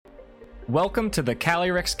Welcome to the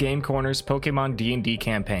Calyrex Game Corner's Pokemon D&D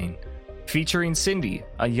campaign, featuring Cindy,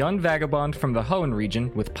 a young vagabond from the Hoenn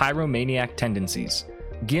region with pyromaniac tendencies,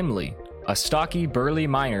 Gimli, a stocky, burly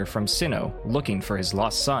miner from Sinnoh looking for his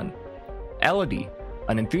lost son, Elodie,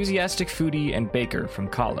 an enthusiastic foodie and baker from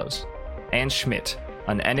Kalos, and Schmidt,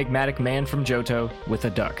 an enigmatic man from Johto with a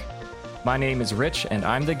duck. My name is Rich, and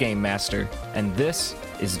I'm the Game Master, and this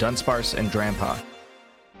is Dunsparce and Drampa.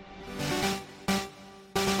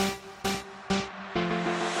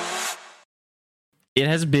 It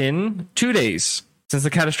has been 2 days since the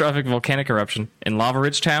catastrophic volcanic eruption in Lava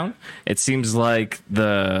Ridge Town. It seems like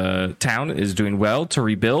the town is doing well to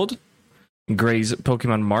rebuild. Gray's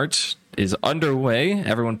Pokemon Mart is underway,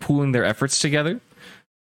 everyone pooling their efforts together.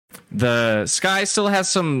 The sky still has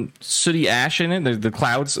some sooty ash in it. The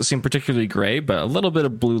clouds seem particularly gray, but a little bit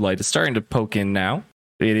of blue light is starting to poke in now.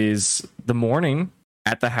 It is the morning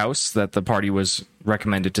at the house that the party was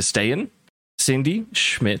recommended to stay in. Cindy,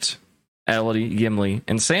 Schmidt, Elodie, Gimli,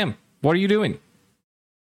 and Sam, what are you doing?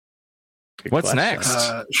 What's next?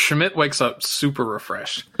 Schmidt wakes up super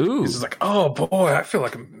refreshed. Ooh. He's like, oh boy, I feel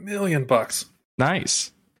like $1,000,000.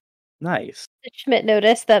 Nice. Nice. Did Schmidt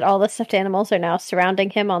notice that all the stuffed animals are now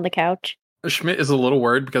surrounding him on the couch? Schmidt is a little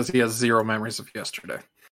worried because he has zero memories of yesterday.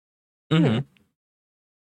 Mm-hmm.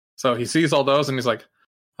 So he sees all those and he's like,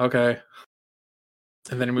 okay.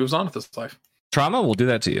 And then he moves on with his life. Trauma will do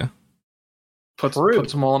that to you. Puts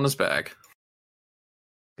them all in his bag.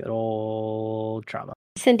 Good old trauma.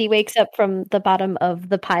 Cindy wakes up from the bottom of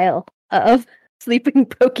the pile of sleeping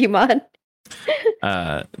Pokemon.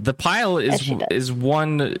 The pile is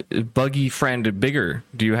one buggy friend bigger.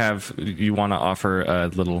 Do you want to offer a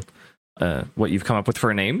little what you've come up with for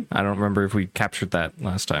a name? I don't remember if we captured that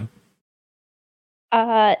last time.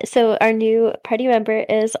 So our new party member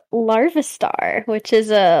is Larvestar, which is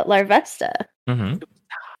a Larvesta. Mm-hmm.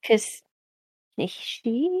 Because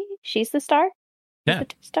she's the star? Yeah.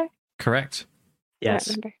 The star? Correct. Yes.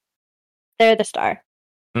 I don't remember. They're the star.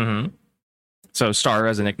 Mm-hmm. So Star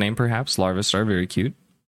as a nickname, perhaps. Larvestar, very cute.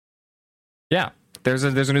 Yeah. There's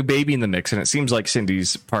a new baby in the mix, and it seems like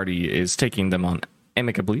Cindy's party is taking them on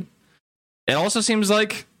amicably. It also seems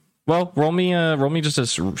like, well, roll me just a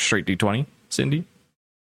straight D20, Cindy.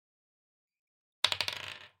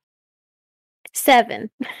 7.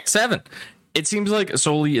 7. It seems like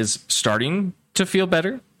Soli is starting to feel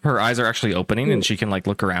better. Her eyes are actually opening and she can like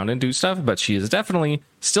look around and do stuff, but she is definitely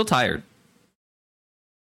still tired.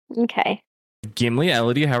 Okay. Gimli,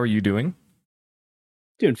 Elodie, how are you doing?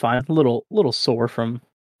 Doing fine. A little sore from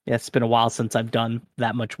it's been a while since I've done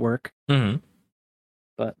that much work. Mm-hmm.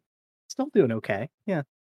 But still doing okay. Yeah.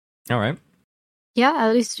 All right. Yeah,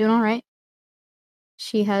 Elodie's doing all right.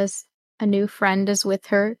 She has a new friend is with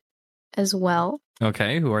her as well.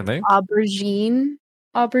 Okay, who are they? Aubergine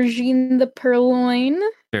the Purloin.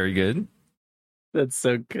 Very good. That's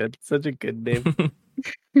so good. Such a good name.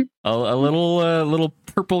 a little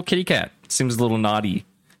purple kitty cat. Seems a little naughty.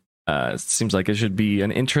 Seems like it should be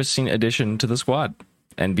an interesting addition to the squad.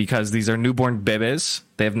 And because these are newborn bebes,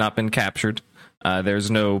 they have not been captured.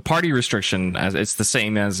 There's no party restriction, as it's the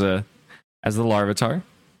same as the Larvitar.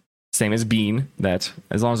 Same as Bean, that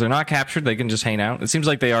as long as they're not captured, they can just hang out. It seems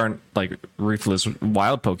like they aren't like ruthless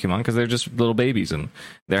wild Pokemon because they're just little babies and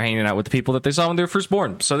they're hanging out with the people that they saw when they were first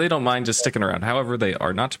born. So they don't mind just sticking around. However, they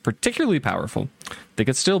are not particularly powerful. They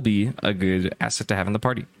could still be a good asset to have in the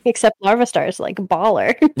party. Except Larvestar is like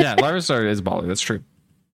baller. Yeah, Larvestar is baller. That's true.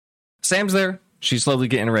 Sam's there. She's slowly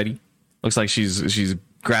getting ready. Looks like she's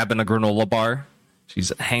grabbing a granola bar.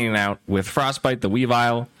 She's hanging out with Frostbite, the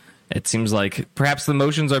Weavile. It seems like perhaps the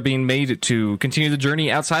motions are being made to continue the journey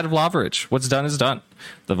outside of Lava Ridge. What's done is done.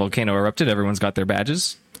 The volcano erupted. Everyone's got their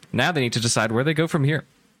badges. Now they need to decide where they go from here.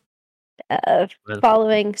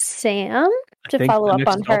 Following Sam to follow up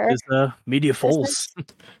on her. Is, Meteor Falls.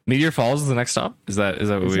 Meteor Falls is the next stop? Is that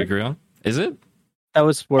what we agree on? Is it? That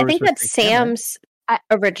was where I think that's Sam's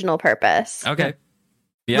original purpose. Okay.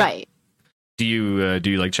 Yeah. Right. Do you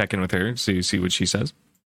like check in with her so you see what she says?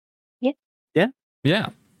 Yeah.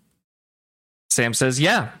 Sam says,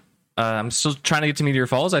 yeah, I'm still trying to get to Meteor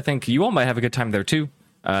Falls. I think you all might have a good time there, too.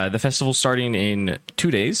 The festival's starting in 2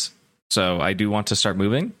 days, so I do want to start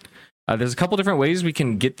moving. There's a couple different ways we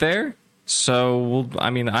can get there. So,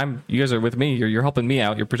 you guys are with me. You're helping me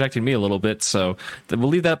out. You're protecting me a little bit, so we'll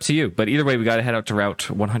leave that up to you. But either way, we got to head out to Route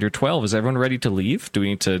 112. Is everyone ready to leave? Do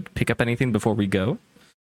we need to pick up anything before we go?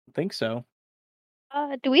 I think so.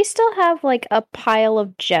 Do we still have like a pile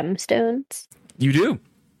of gemstones? You do.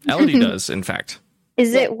 Elodie does, in fact.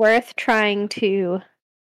 Is it worth trying to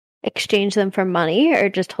exchange them for money or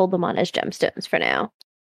just hold them on as gemstones for now?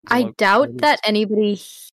 I doubt that anybody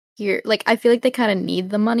here. Like, I feel like they kind of need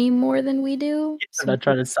the money more than we do. I'm not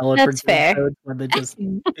trying to sell it That's for fair. codes when they just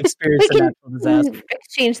We experience a can natural disaster.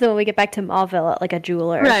 exchange them when we get back to Mauville at like a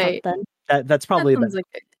jeweler Right. or something. That's probably That sounds the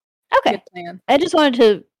like a Okay. good plan. I just wanted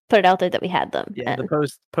to put it out there that we had them. yeah. The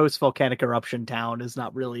and- post volcanic eruption town is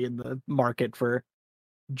not really in the market for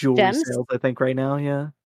jewelry Gems? sales. I think right now. Yeah.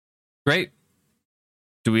 Great.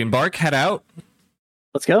 Do we embark? Head out?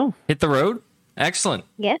 Let's go. Hit the road? Excellent.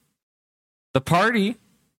 Yeah. The party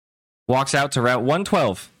walks out to Route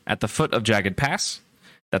 112 at the foot of Jagged Pass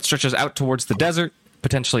that stretches out towards the desert,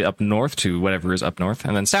 potentially up north to whatever is up north,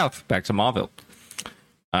 and then south back to Mauville.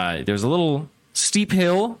 There's a little steep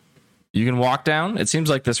hill you can walk down. It seems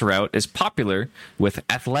like this route is popular with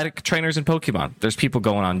athletic trainers and Pokemon. There's people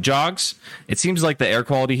going on jogs. It seems like the air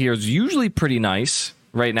quality here is usually pretty nice.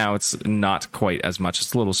 Right now, it's not quite as much.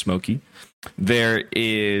 It's a little smoky. There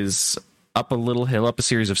is up a little hill, up a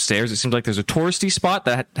series of stairs. It seems like there's a touristy spot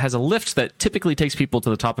that has a lift that typically takes people to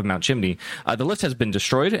the top of Mount Chimney. The lift has been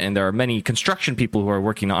destroyed, and there are many construction people who are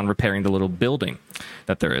working on repairing the little building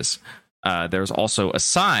that there is. There's also a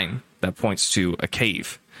sign that points to a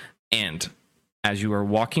cave. And as you are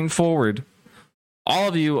walking forward, all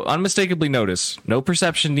of you unmistakably notice, no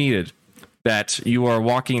perception needed, that you are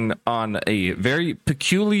walking on a very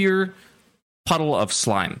peculiar puddle of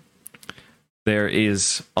slime. There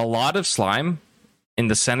is a lot of slime in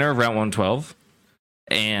the center of Route 112,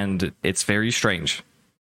 and it's very strange.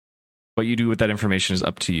 What you do with that information is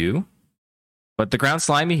up to you. But the ground's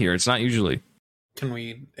slimy here. It's not usually. Can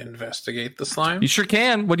we investigate the slime? You sure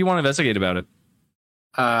can. What do you want to investigate about it?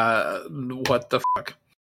 What the fuck?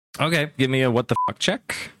 Okay, give me a what the fuck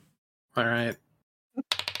check. All right.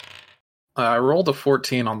 I rolled a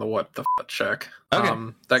 14 on the what the fuck check.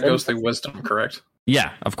 Okay. That goes through wisdom, correct?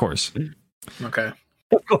 Yeah, of course. Okay.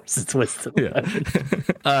 Of course, it's wisdom. Yeah.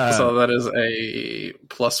 So that is a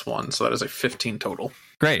 +1, so that is a 15 total.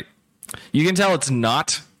 Great. You can tell it's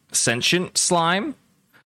not sentient slime,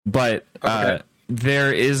 but Okay.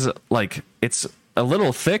 there is, like, it's a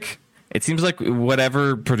little thick. It seems like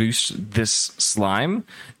whatever produced this slime,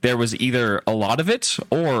 there was either a lot of it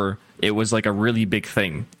or it was like a really big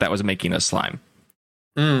thing that was making a slime.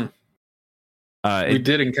 We It-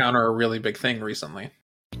 did encounter a really big thing recently.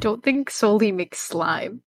 I don't think Soli makes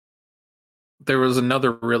slime. There was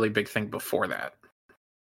another really big thing before that.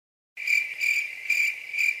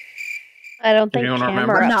 I don't think Anyone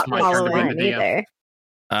remember? Camera Not makes following slime the DM.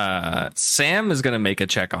 either. Sam is going to make a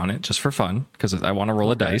check on it just for fun because I want to roll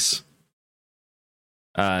a Okay. dice.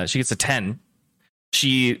 She gets a 10.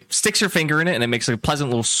 She sticks her finger in it and it makes a pleasant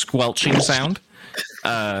little squelching sound.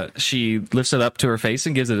 She lifts it up to her face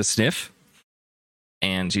and gives it a sniff.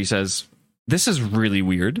 And she says, "This is really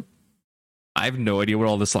weird. I have no idea what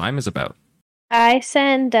all the slime is about." I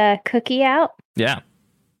send Cookie out. Yeah.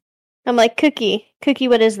 I'm like, Cookie,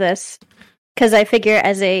 what is this? Because I figure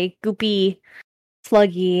as a goopy,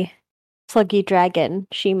 sluggy dragon,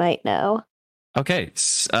 she might know. Okay.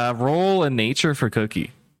 Roll a nature for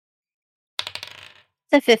Cookie.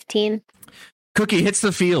 It's a 15. Cookie hits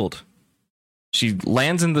the field. She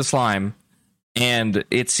lands in the slime, and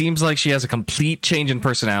it seems like she has a complete change in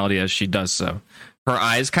personality as she does so. Her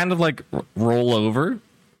eyes kind of like roll over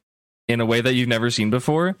in a way that you've never seen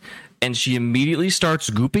before, and she immediately starts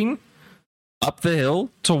gooping up the hill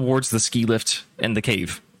towards the ski lift and the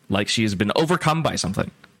cave, like she has been overcome by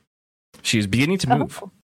something. She is beginning to move.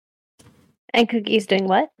 Oh. And Cookie's doing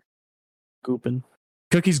what? Gooping.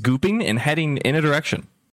 Cookie's gooping and heading in a direction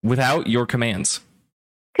without your commands.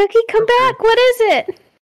 Cookie, come Okay. back. What is it?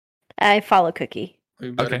 I follow Cookie.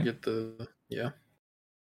 We better Okay. get the... Yeah.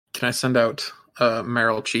 Can I send out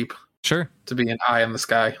Meryl Cheap Sure. to be an eye in the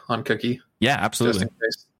sky on Cookie? Yeah, Just absolutely. in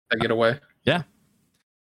case they get away.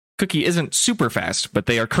 Cookie isn't super fast, but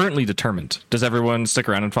they are currently determined. Does everyone stick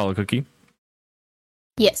around and follow Cookie?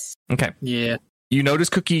 Yes. Okay. Yeah. You notice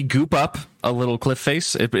Cookie goop up a little cliff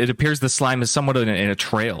face. It appears the slime is somewhat in a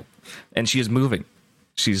trail, and she is moving.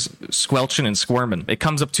 She's squelching and squirming. It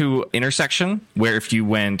comes up to intersection where if you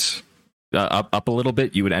went up a little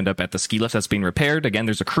bit, you would end up at the ski lift that's being repaired. Again,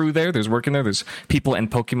 there's a crew there. There's working there. There's people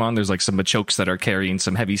and Pokemon. There's like some Machokes that are carrying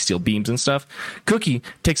some heavy steel beams and stuff. Cookie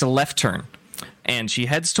takes a left turn, and she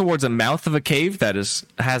heads towards a mouth of a cave that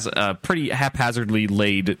has a pretty haphazardly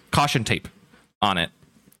laid caution tape on it.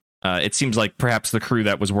 It seems like perhaps the crew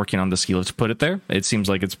that was working on the ski lift put it there. It seems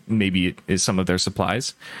like it is some of their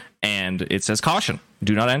supplies. And it says, "Caution,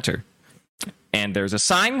 do not enter." And there's a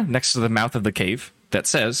sign next to the mouth of the cave that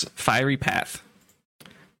says, "Fiery Path."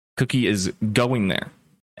 Cookie is going there.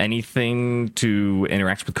 Anything to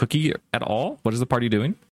interact with Cookie at all? What is the party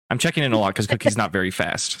doing? I'm checking in a lot because Cookie's not very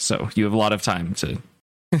fast. So you have a lot of time to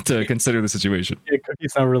to consider the situation. Yeah,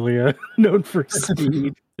 Cookie's not really known for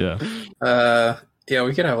speed. Yeah. Yeah,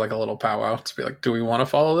 we could have like a little powwow to be like, do we want to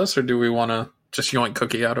follow this or do we want to just yoink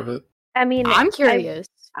Cookie out of it? I mean, I'm curious.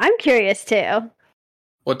 I'm curious too.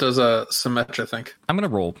 What does Symmetra think? I'm going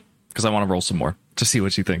to roll because I want to roll some more to see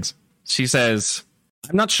what she thinks. She says,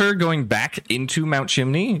 I'm not sure going back into Mount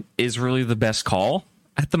Chimney is really the best call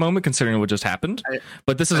at the moment, considering what just happened.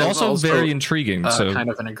 But this is I'm also very intriguing. So kind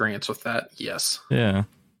of in agreement with that. Yes. Yeah.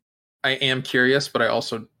 I am curious, but I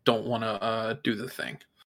also don't want to do the thing.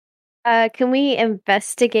 Can we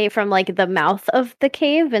investigate from like the mouth of the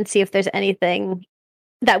cave and see if there's anything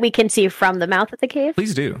that we can see from the mouth of the cave?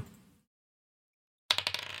 Please do.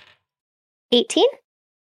 18?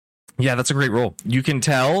 Yeah, that's a great roll. You can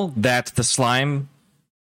tell that the slime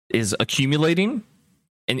is accumulating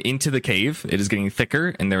and into the cave. It is getting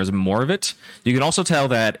thicker and there is more of it. You can also tell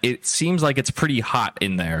that it seems like it's pretty hot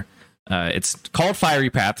in there. It's called Fiery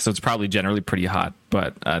Path, so it's probably generally pretty hot.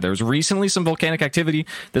 But there was recently some volcanic activity.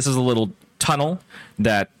 This is a little tunnel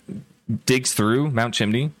that digs through Mount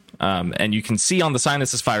Chimney. And you can see on the sign that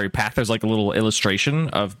says Fiery Path, there's like a little illustration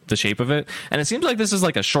of the shape of it. And it seems like this is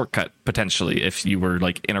like a shortcut, potentially. If you were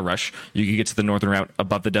like in a rush, you could get to the northern route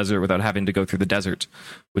above the desert without having to go through the desert,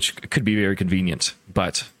 which could be very convenient.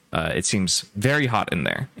 But it seems very hot in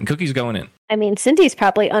there. And Cookie's going in. I mean, Cindy's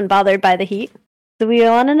probably unbothered by the heat. Do we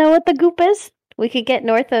want to know what the goop is? We could get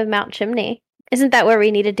north of Mount Chimney. Isn't that where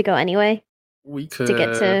we needed to go anyway? We could To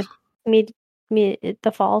get to meet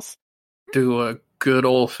the falls. do a good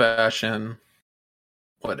old fashioned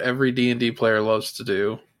what every D&D player loves to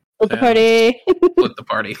do. Split the Yeah. party. Split the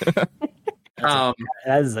party.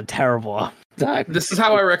 That is a terrible time. This is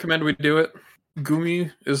how I recommend we do it.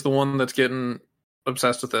 Gumi is the one that's getting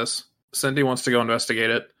obsessed with this. Cindy wants to go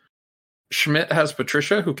investigate it. Schmidt has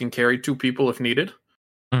Patricia, who can carry 2 people if needed.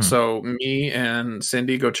 Hmm. So me and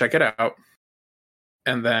Cindy go check it out.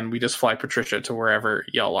 And then we just fly Patricia to wherever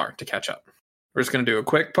y'all are to catch up. We're just going to do a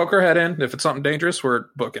quick poke our head in. If it's something dangerous, we're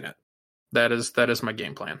booking it. That is my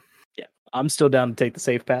game plan. Yeah, I'm still down to take the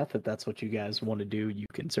safe path. If that's what you guys want to do, you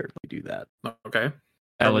can certainly do that. Okay. Are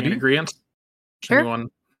we in Elodie? agreement? Sure. Anyone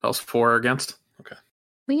else for or against? Okay.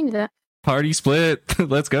 We can do that. Party split.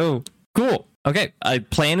 Let's go. Cool. Okay. A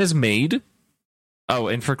plan is made. Oh,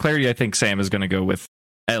 and for clarity, I think Sam is going to go with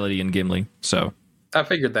Elodie and Gimli. So, I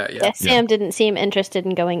figured that, yeah. Yeah, Sam didn't seem interested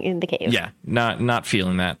in going in the cave. yeah, not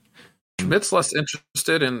feeling that. Schmidt's less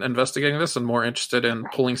interested in investigating this and more interested in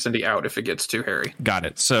pulling Cindy out if it gets too hairy. Got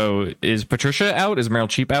it. So is Patricia out? Is Meryl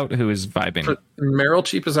Cheap out? Who is vibing? Meryl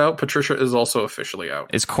Cheap is out. Patricia is also officially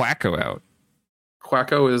out. Is Quacko out?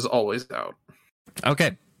 Quacko is always out.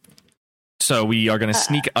 Okay. So we are going to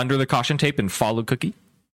sneak under the caution tape and follow Cookie.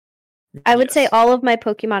 I would Yes. say all of my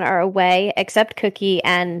Pokemon are away except Cookie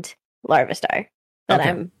and Larvastar that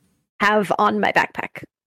Okay. have on my backpack.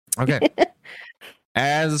 Okay.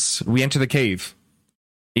 As we enter the cave,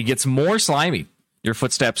 it gets more slimy. Your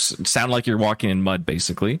footsteps sound like you're walking in mud,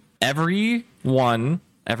 basically. Everything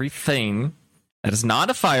that is not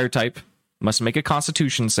a fire type must make a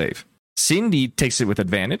constitution save. Cindy takes it with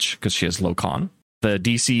advantage because she has low con. The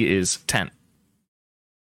DC is 10.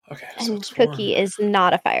 Okay, so And it's Cookie one. is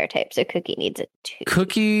not a fire type, so Cookie needs a 2.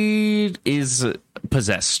 Cookie is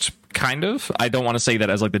possessed, kind of. I don't want to say that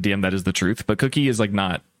as like the DM, that is the truth, but Cookie is like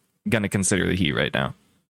not going to consider the heat right now.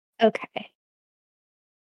 Okay.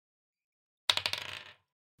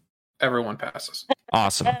 Everyone passes.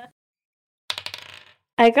 Awesome.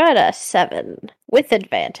 I got a 7 with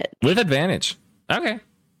advantage. With advantage. Okay.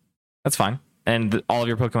 That's fine. And all of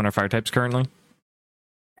your Pokemon are fire types currently?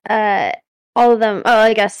 All of them. Oh,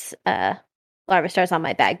 I guess Larvastar's on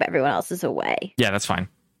my bag, but everyone else is away. Yeah, that's fine.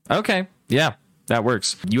 Okay. Yeah, that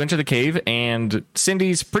works. You enter the cave, and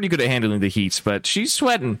Cindy's pretty good at handling the heat, but she's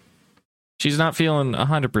sweating. She's not feeling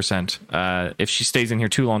 100%. If she stays in here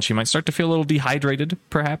too long, she might start to feel a little dehydrated,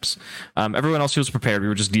 perhaps. Everyone else feels prepared. We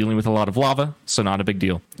were just dealing with a lot of lava, so not a big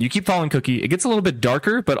deal. You keep following Cookie. It gets a little bit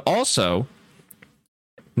darker, but also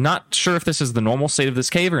not sure if this is the normal state of this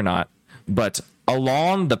cave or not, but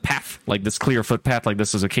along the path, like this clear footpath, like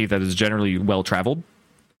this is a cave that is generally well traveled,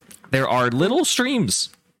 there are little streams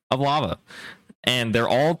of lava, and they're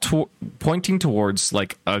all pointing towards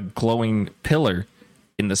like a glowing pillar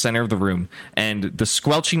in the center of the room, and the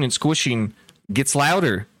squelching and squishing gets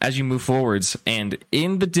louder as you move forwards, and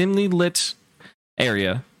in the dimly lit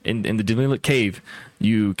area, in the dimly lit cave,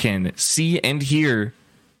 you can see and hear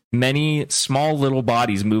many small little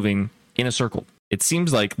bodies moving in a circle. It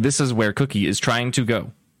seems like this is where Cookie is trying to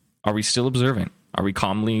go. Are we still observing? Are we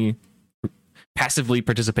calmly, passively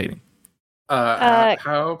participating?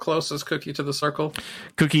 How close is Cookie to the circle?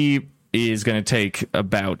 Cookie is going to take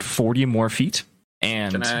about 40 more feet.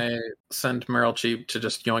 And Can I send Meryl Cheap to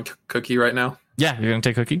just yoink Cookie right now? yeah, you're going to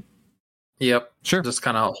take Cookie? Yep. Sure. Just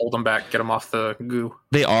kind of hold them back, get them off the goo.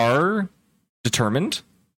 They are determined.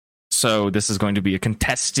 So this is going to be a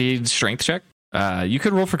contested strength check. You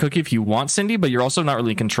could roll for Cookie if you want, Cindy, but you're also not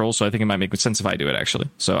really in control, so I think it might make sense if I do it, actually.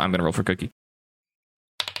 So I'm going to roll for Cookie.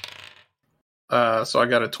 So I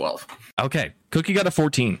got a 12. Okay. Cookie got a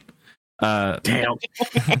 14. Damn.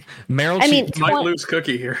 Meryl I mean, Cheap- Might lose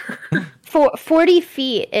Cookie here. 40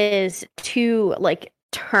 feet is 2 like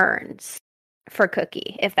turns for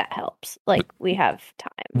Cookie, if that helps. Like we have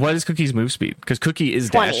time. what is Cookie's move speed? Because Cookie is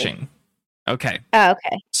 20. dashing. Okay. Oh,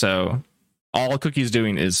 okay. So all Cookie's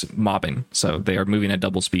doing is mobbing. So they are moving at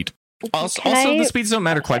double speed. Also, Can the I- speeds don't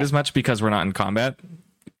matter quite okay. as much because we're not in combat.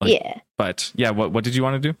 Like- Yeah. But yeah, what did you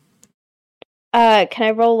want to do? Can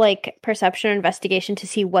I roll like perception or investigation to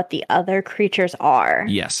see what the other creatures are?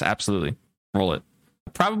 Yes, absolutely. Roll it.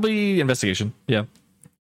 Probably investigation. Yeah.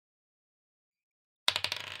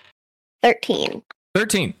 13.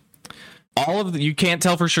 13. All of you can't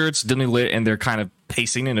tell for sure. It's dimly lit and they're kind of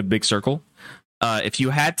pacing in a big circle. If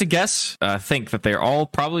you had to guess, think that they're all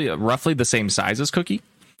probably roughly the same size as Cookie.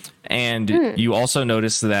 And you also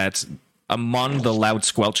notice that among the loud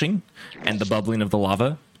squelching and the bubbling of the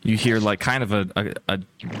lava, you hear like kind of a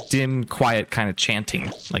dim, quiet kind of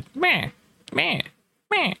chanting, like meh, meh,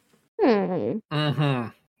 meh. Mm-hmm.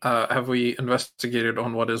 Have we investigated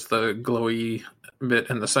on what is the glowy bit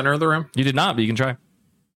in the center of the room? You did not, but you can try.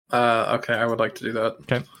 Okay, I would like to do that.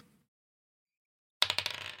 Okay.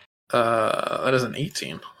 That is an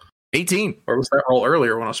 18. 18. Or was that roll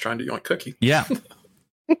earlier when I was trying to yoink Cookie? Yeah.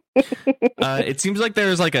 It seems like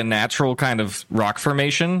there's like a natural kind of rock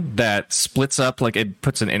formation that splits up, like it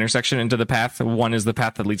puts an intersection into the path. One is the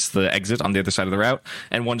path that leads to the exit on the other side of the route,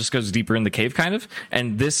 and one just goes deeper in the cave, kind of.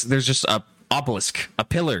 And there's just a obelisk, a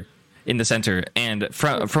pillar in the center, and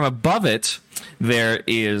from above it, there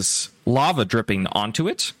is lava dripping onto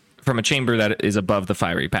it from a chamber that is above the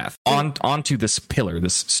fiery path onto this pillar,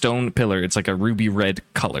 this stone pillar. It's like a ruby red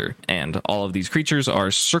color, and all of these creatures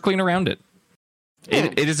are circling around it.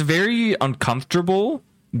 It is very uncomfortable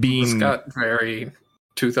being. It's got very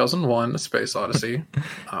 2001: A Space Odyssey.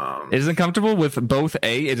 It is uncomfortable with both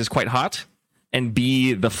A, it is quite hot, and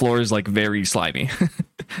B, the floor is like very slimy.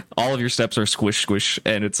 All of your steps are squish,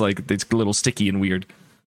 and it's like it's a little sticky and weird.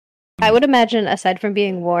 I would imagine, aside from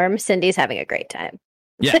being warm, Cindy's having a great time.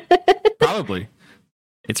 Yeah, probably.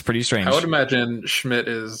 It's pretty strange. I would imagine Schmidt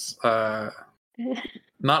is not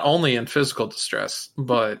only in physical distress,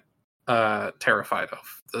 but terrified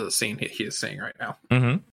of the scene he is seeing right now.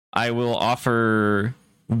 Mm-hmm. I will offer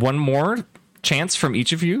one more chance from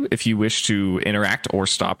each of you if you wish to interact or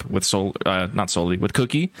stop with not solely with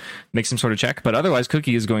Cookie, make some sort of check. But otherwise,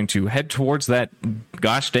 Cookie is going to head towards that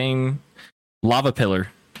gosh dang lava pillar.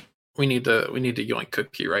 We need to yoink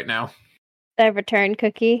Cookie right now. Did I return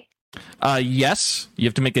Cookie? Yes, you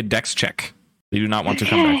have to make a dex check. You do not want to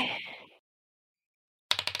come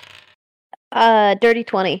back. Dirty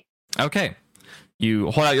 20. Okay.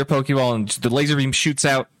 You hold out your Pokeball and the laser beam shoots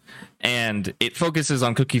out and it focuses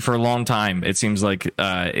on Cookie for a long time. It seems like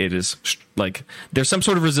it is like there's some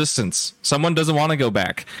sort of resistance. Someone doesn't want to go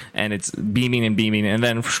back and it's beaming and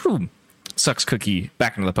then sucks Cookie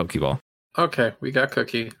back into the Pokeball. Okay, we got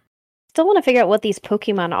Cookie. Still want to figure out what these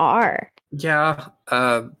Pokemon are. Yeah.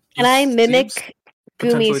 Can I mimic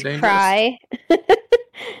Gumi's cry?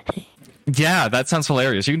 Yeah, that sounds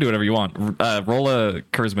hilarious. You can do whatever you want. Roll a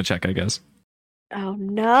charisma check, I guess. Oh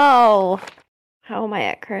no. How am I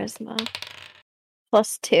at charisma?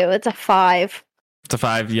 +2. It's a 5. It's a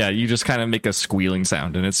 5. Yeah, you just kind of make a squealing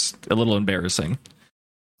sound and it's a little embarrassing.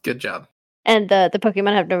 Good job. And the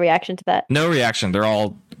Pokemon have no reaction to that. No reaction. They're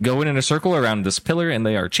all going in a circle around this pillar and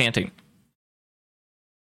they are chanting.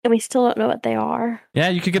 And we still don't know what they are. Yeah,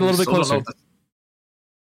 you could get a little bit closer.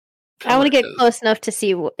 I want to get close enough to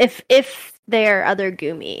see if they're other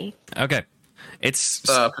Gumi. Okay. It's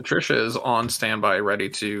Patricia is on standby, ready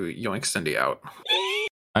to yoink Cindy out.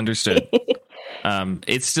 understood.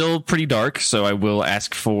 It's still pretty dark, so I will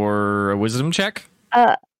ask for a wisdom check.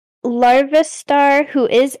 Larvistar, who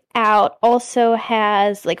is out, also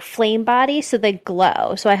has like flame body, so they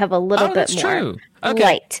glow. So I have a little bit that's more true. Okay.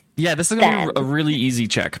 light. Yeah, this is going to be Then. a really easy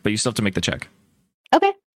check, but you still have to make the check.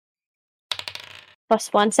 Okay.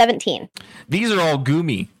 +1, 17. These are all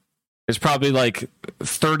Gumi. There's probably like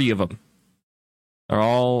 30 of them. They're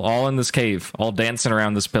all in this cave, all dancing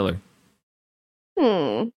around this pillar.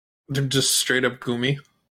 They're just straight up Gumi.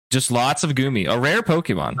 Just lots of Gumi. A rare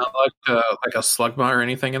Pokemon. Not like a Slugma or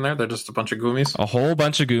anything in there. They're just a bunch of Gumis. A whole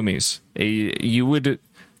bunch of Gumis. You would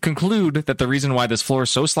conclude that the reason why this floor is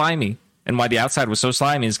so slimy and why the outside was so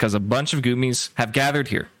slimy is because a bunch of Goomies have gathered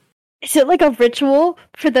here. Is it like a ritual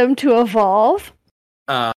for them to evolve?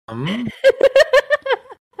 Uh,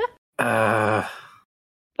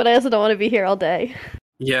 But I also don't want to be here all day.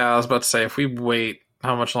 yeah, I was about to say, if we wait,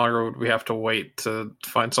 how much longer would we have to wait to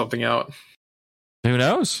find something out? Who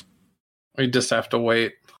knows? We just have to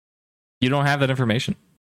wait. You don't have that information.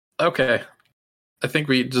 Okay. I think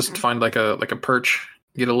we just find like a perch,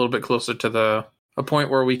 get a little bit closer to a point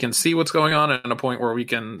where we can see what's going on and a point where we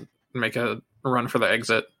can make a run for the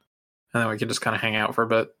exit. And then we can just kind of hang out for a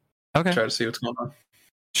bit, Okay. try to see what's going on.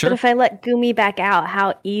 Sure. But if I let Gumi back out,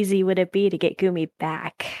 how easy would it be to get Gumi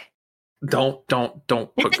back? Don't put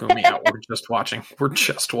Gumi out. We're just watching. We're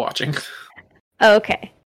just watching. Oh,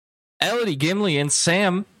 okay. Elodie, Gimli, and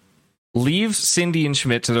Sam leave Cindy and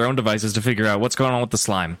Schmidt to their own devices to figure out what's going on with the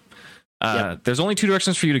slime. There's only two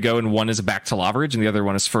directions for you to go, and one is back to Lavaridge, and the other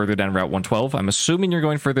one is further down Route 112. I'm assuming you're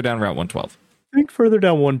going further down Route 112. I think further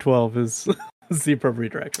down 112 is the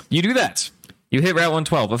appropriate direction. You do that. You hit Route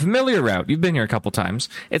 112, a familiar route. You've been here a couple times.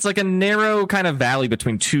 It's like a narrow kind of valley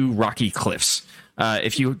between two rocky cliffs.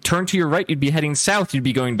 If you turn to your right, you'd be heading south. You'd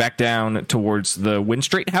be going back down towards the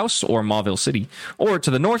Windstrait House or Mauville City. Or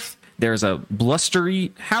to the north, there's a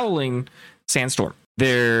blustery, howling sandstorm.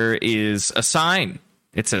 There is a sign.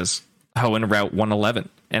 It says Hoenn Route 111,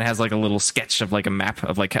 and it has like a little sketch of like a map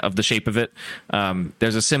of like of the shape of it.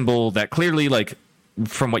 There's a symbol that clearly, like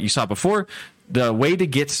from what you saw before, the way to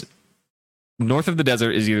get north of the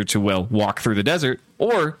desert is either to walk through the desert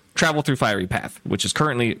or travel through Fiery Path, which is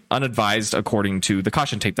currently unadvised according to the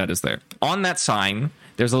caution tape that is there. On that sign,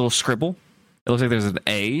 there's a little scribble. It looks like there's an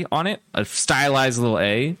A on it, a stylized little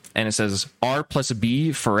A, and it says R plus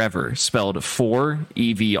B forever, spelled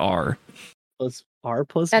 4EVR. Plus R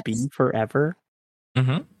plus B That's- forever.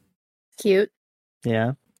 Mm-hmm. Cute.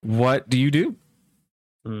 Yeah. What do you do?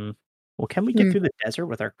 Well, can we get through the desert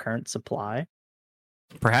with our current supply?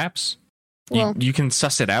 Perhaps. Well- You can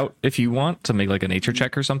suss it out if you want to make like a nature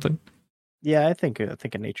check or something. Yeah, I think a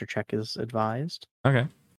nature check is advised. Okay.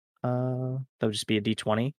 That would just be a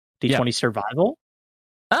D20. Yeah. D20 survival.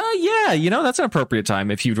 Yeah, that's an appropriate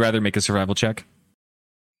time if you'd rather make a survival check.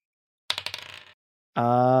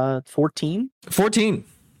 14. 14.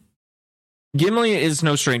 Gimli is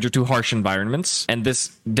no stranger to harsh environments, and this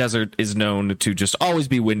desert is known to just always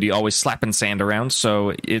be windy, always slapping sand around,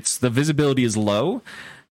 so the visibility is low,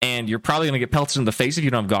 and you're probably going to get pelted in the face if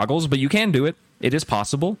you don't have goggles, but you can do it. It is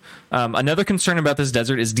possible. Another concern about this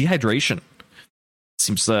desert is dehydration. It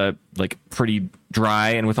seems like pretty dry,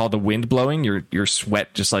 and with all the wind blowing, your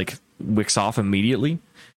sweat just like wicks off immediately.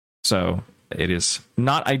 So it is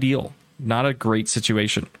not ideal. Not a great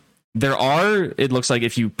situation. It looks like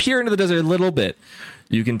if you peer into the desert a little bit,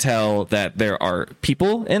 you can tell that there are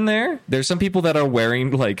people in there. There's some people that are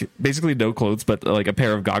wearing like basically no clothes, but like a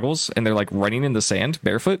pair of goggles, and they're like running in the sand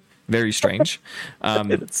barefoot. Very strange.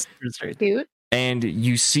 It's very Cute. And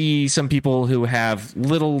you see some people who have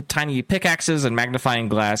little tiny pickaxes and magnifying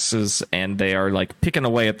glasses, and they are like picking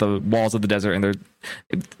away at the walls of the desert, and they're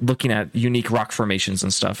looking at unique rock formations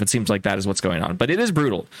and stuff. It seems like that is what's going on, but it is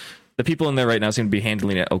brutal. The people in there right now seem to be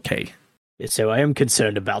handling it okay. So I am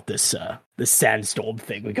concerned about this sandstorm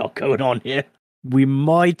thing we got going on here. We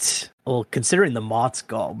might, well, considering the Mott's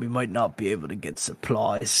gone, we might not be able to get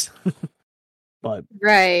supplies. but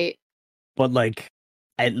Right. like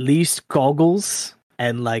at least goggles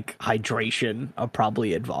and like hydration are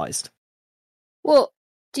probably advised. Well,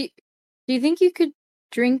 do you think you could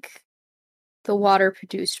drink the water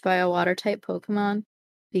produced by a water type Pokemon?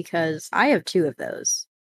 Because I have 2 of those.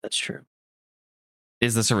 That's true.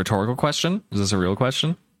 Is this a rhetorical question? Is this a real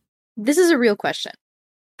question? This is a real question.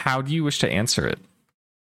 How do you wish to answer it?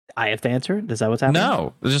 I have to answer it? Is that what's happening?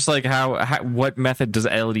 No, it's just like how what method does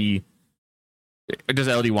LD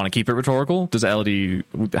want to keep it rhetorical? Does LD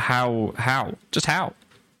how just how?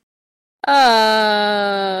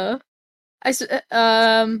 I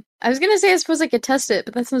was gonna say I suppose I could test it,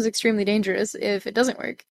 but that sounds extremely dangerous if it doesn't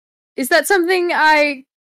work. Is that something I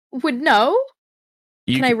would know?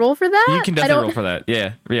 Can I roll for that? You can definitely roll for that.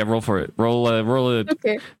 Yeah, roll for it. Roll a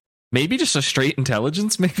Okay. maybe just a straight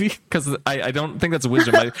intelligence, maybe, because I don't think that's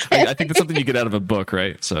wisdom. I think that's something you get out of a book,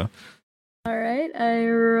 right? So. All right, I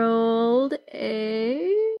rolled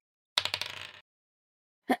a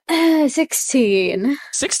 16.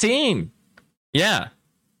 16. Yeah.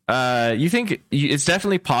 You think it's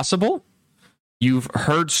definitely possible. You've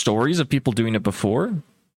heard stories of people doing it before,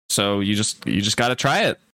 so you just got to try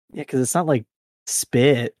it. Yeah, because it's not like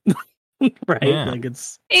spit, right? Yeah. Like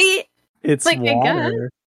it's Like, I guess.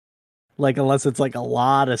 water. Like, unless it's like a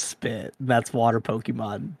lot of spit. That's water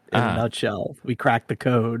Pokemon in a nutshell. We cracked the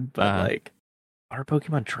code, but like, water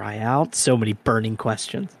Pokemon dry out? So many burning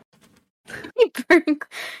questions. We have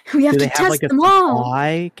Do to they have test like a them all.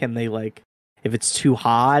 supply? Can they like, if it's too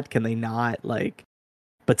hot, can they not like?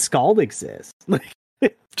 But Scald exists. Like,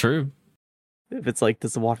 True. if it's like,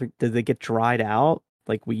 does they get dried out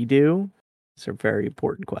like we do? These are very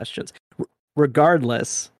important questions.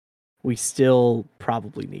 Regardless, we still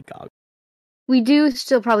probably need goggles. We do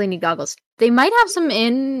still probably need goggles. They might have some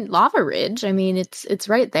in Lava Ridge. I mean, it's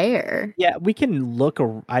right there. Yeah, we can look.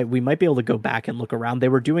 We might be able to go back and look around. They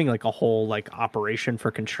were doing like a whole like operation for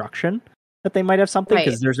construction, that they might have something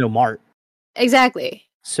because there's no mart. Exactly.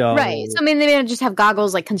 So right. So I mean, they may just have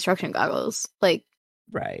goggles, like construction goggles, like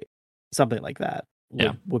right, something like that.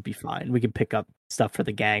 Yeah, would be fine. We could pick up stuff for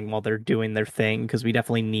the gang while they're doing their thing because we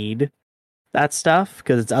definitely need that stuff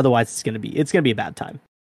because otherwise it's gonna be a bad time.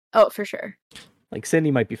 Oh, for sure. Like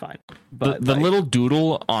Cindy might be fine, but the little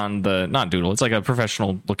doodle on the not doodle. It's like a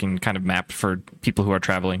professional looking kind of map for people who are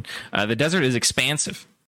traveling. The desert is expansive.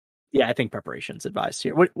 Yeah, I think preparation's advised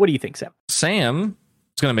here. What do you think, Sam? Sam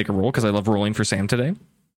is going to make a roll because I love rolling for Sam today.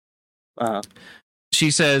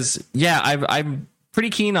 She says, "Yeah, I'm pretty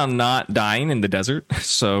keen on not dying in the desert.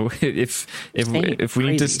 So if we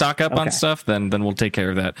need to stock up on stuff, then we'll take care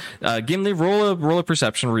of that." Gimli, roll a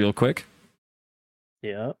perception real quick.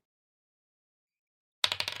 Yeah.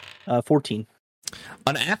 14.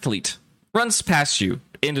 An athlete runs past you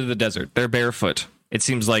into the desert. They're barefoot. It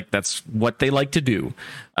seems like that's what they like to do.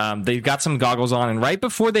 They've got some goggles on, and right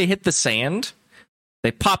before they hit the sand,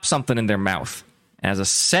 they pop something in their mouth. It has a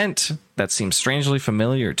scent that seems strangely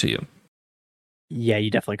familiar to you. Yeah, you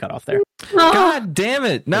definitely cut off there. God damn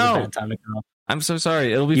it! No, bad time to cut off. I'm so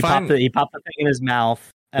sorry. It'll be fine. He popped the thing in his mouth,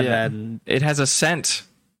 and then it has a scent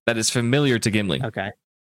that is familiar to Gimli. Okay.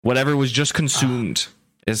 Whatever was just consumed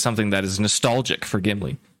is something that is nostalgic for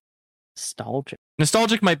Gimli.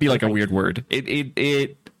 Nostalgic might be like a weird word.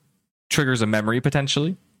 It triggers a memory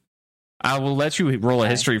potentially. I will let you roll a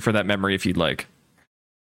history for that memory if you'd like.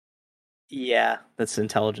 Yeah, that's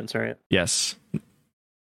intelligence, right? Yes.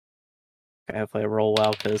 Okay, hopefully I roll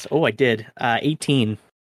well because I did 18.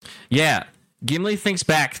 Yeah, Gimli thinks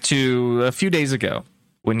back to a few days ago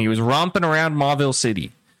when he was romping around Mauville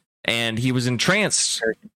City, and he was entranced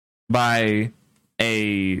by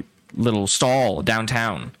a little stall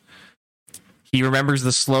downtown. He remembers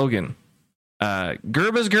the slogan,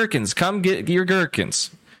 Gerba's Gherkins, come get your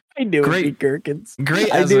gherkins. I knew it'd be gherkins. Great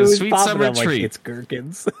as a sweet summer treat. Like, it's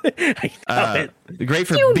gherkins. I know it. Great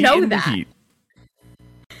for you being know in the that? heat.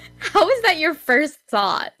 How is that your first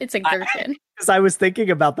thought? It's a gherkin. Because I was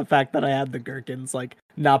thinking about the fact that I had the gherkins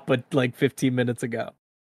not but 15 minutes ago.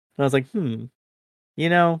 And I was like,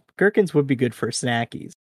 gherkins would be good for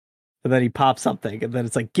snackies. And then he pops something, and then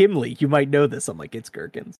it's like, Gimli, you might know this. I'm like, it's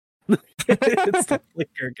gherkins. It's definitely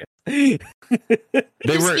gherkins.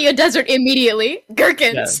 They were see a desert immediately.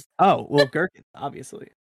 Gherkins. Yeah. Oh, well, gherkins, obviously.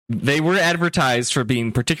 They were advertised for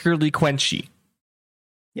being particularly quenchy.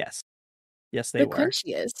 Yes, they were.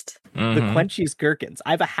 Quenchiest. Mm-hmm. The quenchiest gherkins.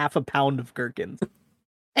 I have a half a pound of gherkins.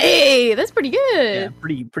 Hey, that's pretty good.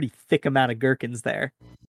 Yeah, pretty thick amount of gherkins there.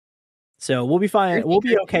 So we'll be fine. We'll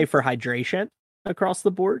be okay for hydration across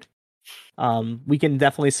the board. We can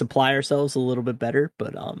definitely supply ourselves a little bit better,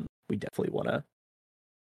 but we definitely want to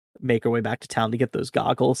make our way back to town to get those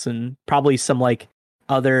goggles and probably some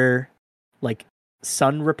other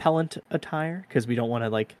sun repellent attire because we don't want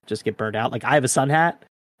to just get burned out. I have a sun hat,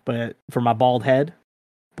 but for my bald head,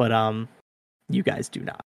 but you guys do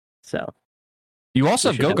not. So you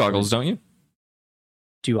also have go goggles, don't you?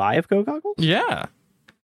 Do I have go goggles? Yeah.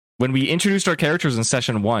 When we introduced our characters in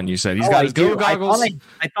session 1, you said he's got his go goggles.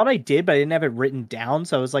 I thought I did, but I didn't have it written down,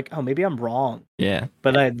 so I was like, oh, maybe I'm wrong. Yeah.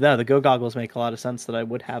 But no, the go goggles make a lot of sense that I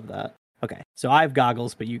would have that. Okay, so I have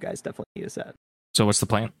goggles, but you guys definitely need a set. So what's the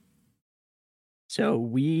plan? So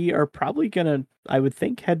we are probably gonna, I would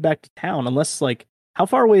think, head back to town, unless how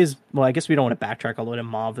far away is? Well, I guess we don't want to backtrack all the way to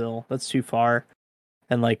Mauville. That's too far.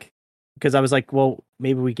 And because I was like, well,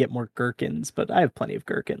 maybe we get more gherkins, but I have plenty of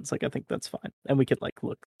gherkins. I think that's fine. And we could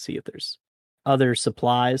look, see if there's other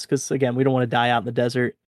supplies. Because again, we don't want to die out in the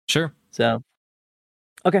desert. Sure. So,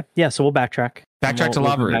 okay. Yeah. So we'll backtrack. Backtrack to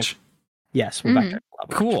Lava Ridge. Yes. We'll backtrack to Lava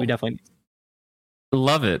Ridge. Cool. We definitely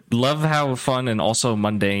love it. Love how fun and also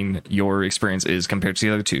mundane your experience is compared to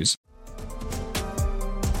the other twos.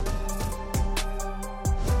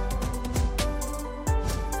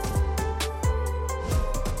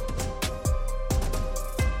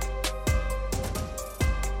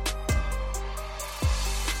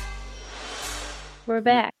 We're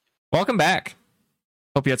back. Welcome back.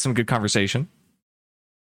 Hope you had some good conversation.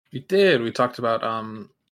 We did. We talked about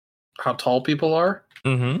how tall people are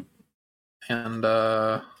Mm-hmm. and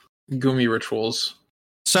Gumi rituals.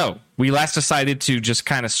 So we last decided to just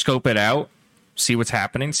kind of scope it out, see what's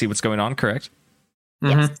happening, see what's going on, correct?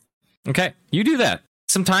 Mhm. Okay, you do that.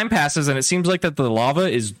 Some time passes, and it seems like that the lava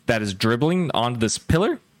that is dribbling onto this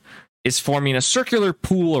pillar is forming a circular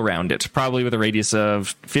pool around it, probably with a radius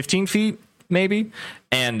of 15 feet, maybe.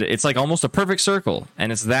 And it's like almost a perfect circle.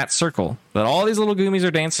 And it's that circle that all these little goomies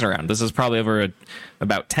are dancing around. This is probably over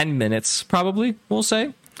about 10 minutes, probably, we'll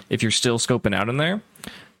say, if you're still scoping out in there.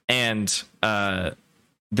 And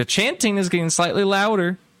the chanting is getting slightly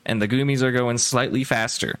louder, and the goomies are going slightly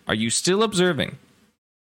faster. Are you still observing?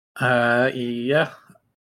 Yeah.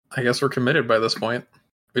 I guess we're committed by this point.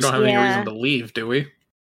 We don't have any Yeah. reason to leave, do we?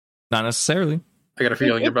 Not necessarily. I got a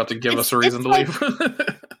feeling you're about to give us a reason to it's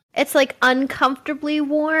leave. It's like uncomfortably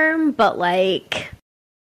warm, but like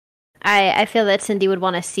I feel that Cindy would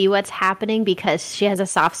want to see what's happening because she has a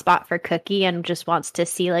soft spot for Cookie and just wants to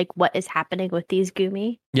see like what is happening with these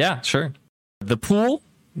Gumi. Yeah, sure. The pool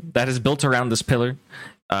that is built around this pillar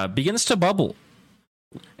begins to bubble.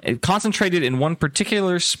 It concentrated in one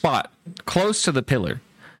particular spot close to the pillar.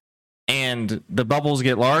 And the bubbles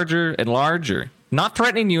get larger and larger. Not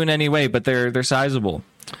threatening you in any way, but they're sizable.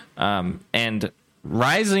 And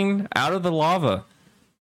rising out of the lava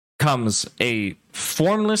comes a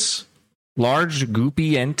formless, large,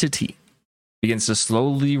 goopy entity. Begins to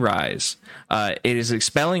slowly rise. It is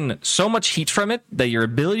expelling so much heat from it that your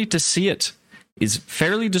ability to see it is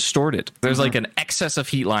fairly distorted. There's like an excess of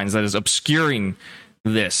heat lines that is obscuring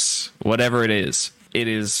this, whatever it is. It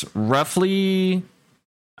is roughly,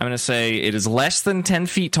 I'm going to say, it is less than 10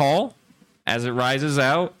 feet tall as it rises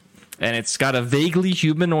out, and it's got a vaguely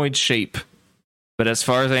humanoid shape. But as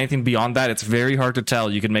far as anything beyond that, it's very hard to tell.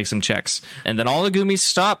 You can make some checks. And then all the Goomies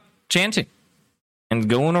stop chanting and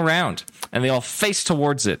going around, and they all face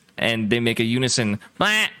towards it, and they make a unison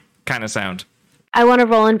kind of sound. I want to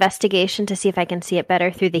roll investigation to see if I can see it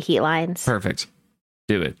better through the heat lines. Perfect.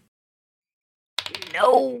 Do it.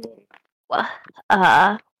 No.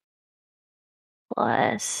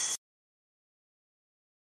 Plus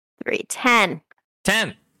 3, 10.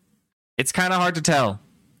 10. It's kind of hard to tell.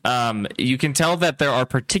 You can tell that there are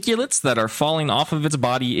particulates that are falling off of its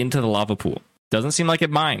body into the lava pool. Doesn't seem like it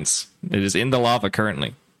mines. It is in the lava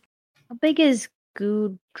currently. How big is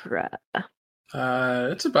Gudra?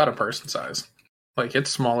 It's about a person size. Like, it's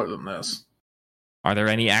smaller than this. Are there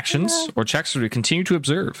any actions or checks to continue to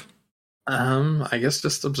observe? I guess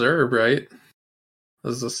just observe, right?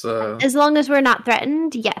 Is this As long as we're not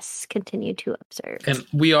threatened, yes, continue to observe. and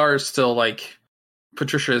we are still like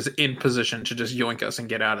Patricia is in position to just yoink us and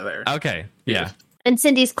get out of there. Okay. Yeah, And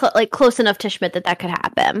Cindy's close enough to Schmidt that could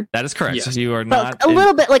happen. that is correct. Yeah. You are But not a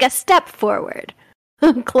little bit, like a step forward.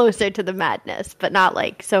 Closer to the madness, but not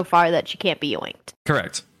like so far that she can't be yoinked.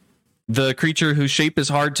 correct. The creature whose shape is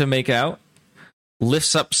hard to make out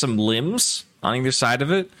lifts up some limbs on either side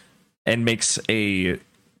of it and makes a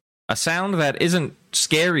sound that isn't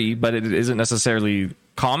scary, but it isn't necessarily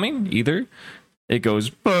calming either. It goes,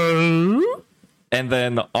 "Boo," and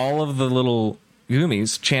then all of the little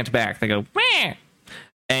Goomies chant back. They go, "Meh."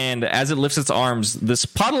 And as it lifts its arms, this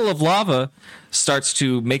puddle of lava starts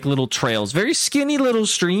to make little trails, very skinny little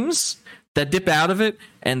streams that dip out of it,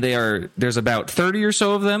 and there's about 30 or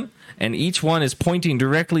so of them, and each one is pointing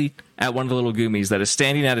directly at one of the little Goomies that is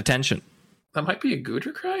standing at attention. That might be a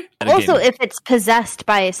Gudra cry. And Also, again, if it's possessed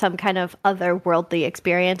by some kind of otherworldly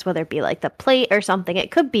experience, whether it be like the plate or something,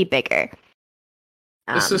 it could be bigger.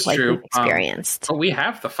 This is like true. we've experienced. But we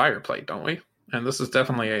have the fire plate, don't we? And this is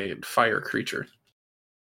definitely a fire creature.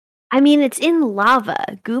 I mean, it's in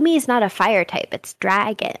lava. Gumi is not a fire type; it's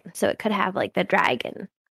dragon, so it could have like the dragon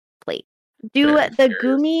plate. Do Very the curious.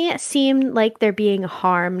 Gumi seem like they're being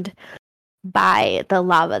harmed by the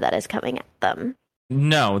lava that is coming at them?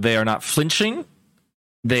 no, they are not flinching.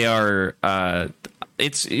 They are.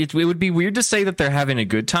 It would be weird to say that they're having a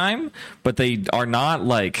good time, but they are not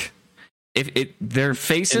like. Their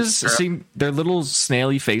faces their little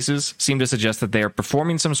snaily faces seem to suggest that they are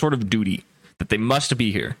performing some sort of duty, that they must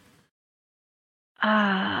be here.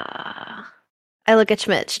 I look at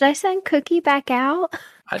Schmidt. Should I send Cookie back out?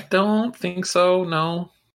 I don't think so,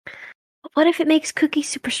 no. What if it makes Cookie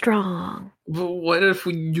super strong? But what if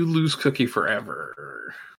you lose Cookie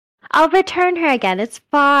forever? I'll return her again. It's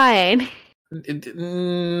fine.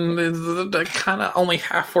 That kind of only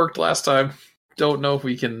half worked last time. Don't know if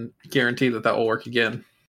we can guarantee that will work again.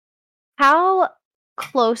 How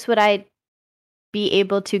close would I be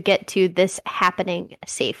able to get to this happening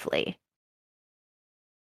safely?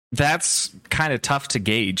 That's kind of tough to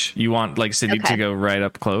gauge. You want like Cindy Okay. to go right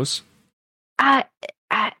up close? Uh,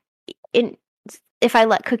 uh, in if I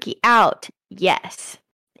let Cookie out, yes.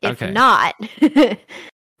 If Okay. not,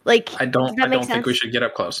 like I don't that make think we sense? should get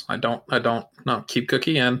up close. I don't no, keep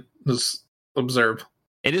Cookie in. Just observe.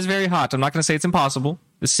 It is very hot. I'm not going to say it's impossible.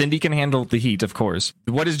 Cindy can handle the heat, of course.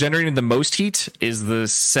 What is generating the most heat is the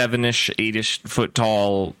 7-ish, 8-ish foot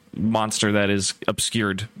tall monster that is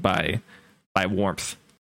obscured by warmth.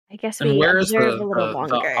 I guess And we where is observe the a little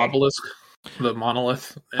longer. obelisk, the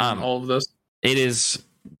monolith in all of this? It is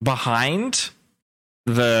behind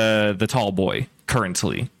the tall boy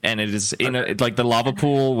currently, and it is in a, like the lava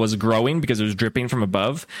pool was growing because it was dripping from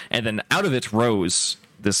above, and then out of it rose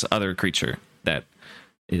this other creature that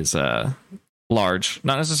is large,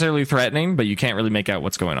 not necessarily threatening, but you can't really make out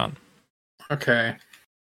what's going on. Okay.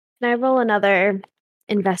 Can I roll another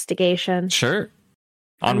investigation? Sure.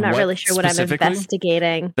 I'm not really sure what I'm specifically?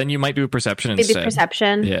 investigating. Then you might do a perception Maybe instead.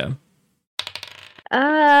 perception. Yeah.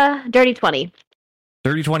 Dirty 20.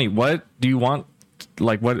 30-20. What do you want?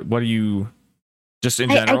 Like, what do you... Just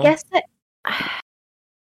in I general? guess that...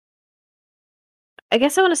 I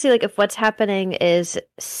guess I want to see like if what's happening is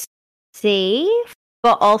safe,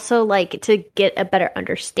 but also like to get a better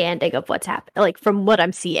understanding of what's happening, like from what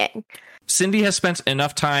I'm seeing. Cindy has spent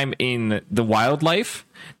enough time in the wildlife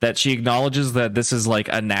that she acknowledges that this is like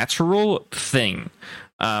a natural thing.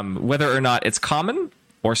 Whether or not it's common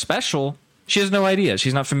or special, she has no idea.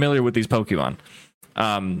 She's not familiar with these Pokemon.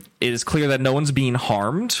 It is clear that no one's being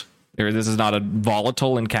harmed, or this is not a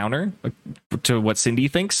volatile encounter to what Cindy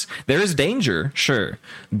thinks. There is danger, sure,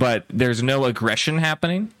 but there's no aggression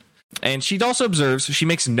happening. And she also observes, she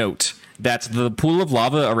makes note that the pool of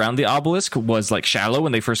lava around the obelisk was like shallow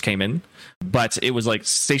when they first came in, but it was like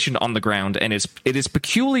stationed on the ground, and it is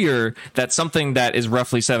peculiar that something that is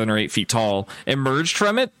roughly 7 or 8 feet tall emerged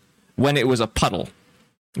from it when it was a puddle.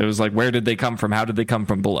 It was like, where did they come from? How did they come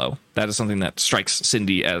from below? That is something that strikes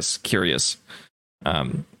Cindy as curious.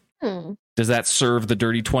 Does that serve the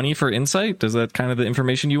dirty 20 for insight? Does that kind of the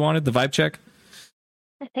information you wanted, the vibe check?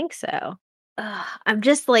 I think so. I'm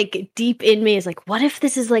just like deep in me is like, what if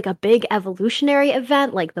this is like a big evolutionary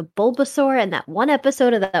event, like the Bulbasaur and that one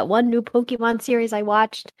episode of that one new Pokemon series I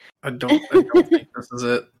watched? I don't think this is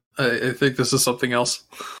it. I think this is something else.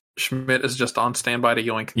 Schmidt is just on standby to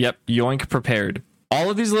yoink. Yep, yoink prepared.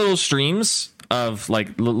 All of these little streams of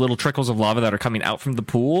like little trickles of lava that are coming out from the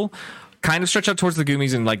pool kind of stretch out towards the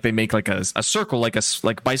Goomies, and like they make like a circle, like a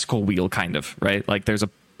bicycle wheel kind of, right? Like there's a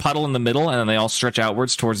puddle in the middle, and then they all stretch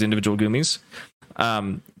outwards towards the individual Goomies.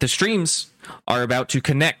 The streams are about to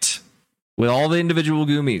connect with all the individual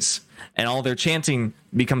Goomies, and all their chanting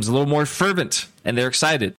becomes a little more fervent, and they're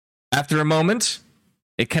excited. After a moment,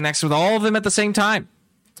 it connects with all of them at the same time.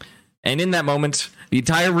 And in that moment, the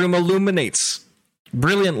entire room illuminates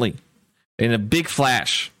brilliantly in a big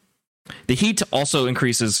flash. The heat also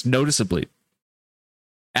increases noticeably.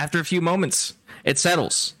 After a few moments, it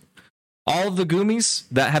settles. All of the Goomies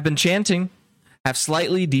that have been chanting have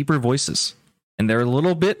slightly deeper voices, and they're a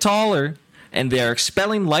little bit taller, and they are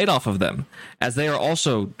expelling light off of them, as they are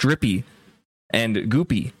also drippy and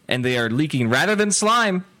goopy, and they are leaking, rather than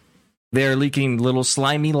slime, they are leaking little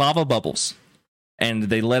slimy lava bubbles, and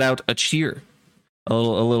they let out a cheer, a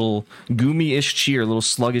little Goomy-ish cheer, a little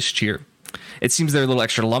sluggish cheer. It seems they're a little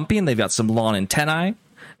extra lumpy, and they've got some long antennae,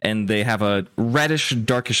 and they have a reddish,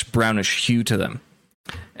 darkish, brownish hue to them.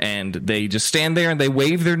 And they just stand there and they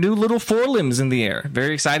wave their new little forelimbs in the air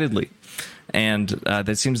very excitedly. And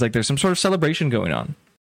that seems like there's some sort of celebration going on.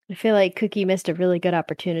 I feel like Cookie missed a really good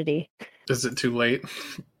opportunity. Is it too late?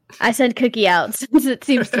 I send Cookie out since it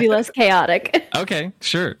seems to be less chaotic. Okay,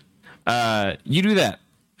 sure. You do that.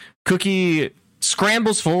 Cookie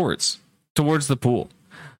scrambles forwards towards the pool.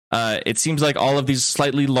 It seems like all of these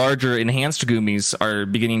slightly larger enhanced Goomies are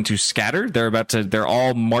beginning to scatter. They're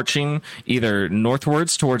all marching either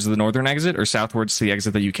northwards towards the northern exit or southwards to the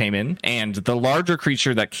exit that you came in. And the larger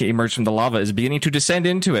creature that emerged from the lava is beginning to descend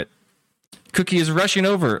into it. Cookie is rushing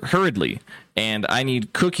over hurriedly, and I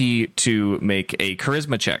need Cookie to make a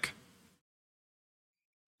charisma check.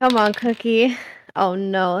 Come on, Cookie. Oh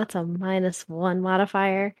no, that's a -1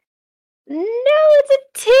 modifier. No, it's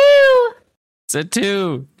a 2! It's a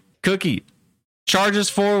 2. Cookie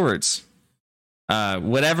charges forwards.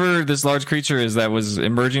 Whatever this large creature is that was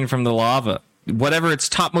emerging from the lava, whatever its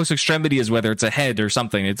topmost extremity is, whether it's a head or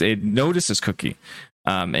something, it notices Cookie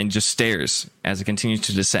and just stares as it continues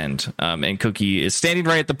to descend. And Cookie is standing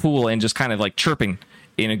right at the pool and just kind of like chirping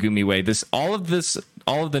in a Goomy way. All of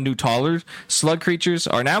the new taller slug creatures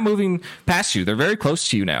are now moving past you. They're very close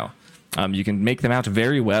to you now. You can make them out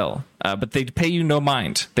very well, but they pay you no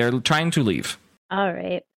mind. They're trying to leave. All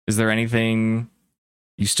right. Is there anything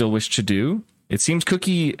you still wish to do? It seems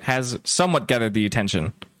Cookie has somewhat gathered the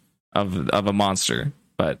attention of a monster,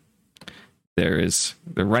 but they're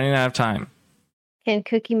running out of time. Can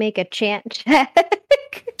Cookie make a chant check?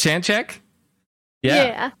 Chant check?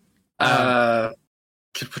 Yeah.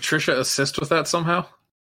 Could Patricia assist with that somehow?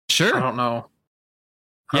 Sure. I don't know.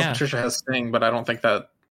 I know Yeah. Patricia has Sing, but I don't think that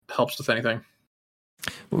helps with anything.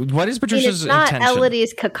 What is I mean, Patricia's it's not intention?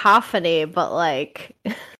 Elodie's cacophony, but like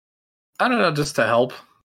I don't know, just to help.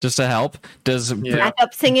 Just to help? Does Yeah.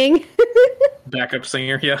 backup singing. Backup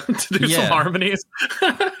singer, yeah, to do Yeah. some harmonies.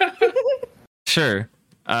 Sure.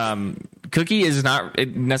 Cookie is not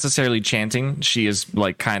necessarily chanting. She is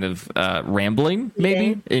like kind of rambling,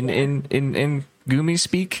 maybe in Gumi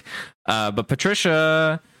speak. But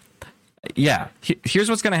Patricia, yeah. Here's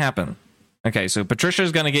what's going to happen. Okay, so Patricia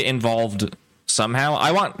is going to get involved somehow.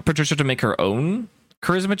 I want Patricia to make her own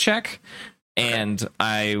charisma check, and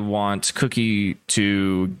I want Cookie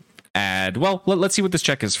to add. Well, let's see what this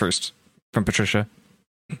check is first from Patricia.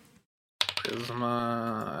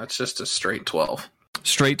 Charisma, it's just a straight 12.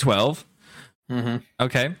 Straight 12. Mm-hmm.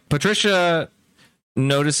 Okay. Patricia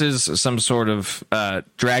notices some sort of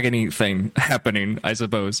dragony thing happening, I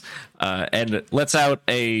suppose, and lets out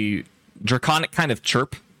a draconic kind of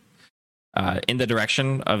chirp in the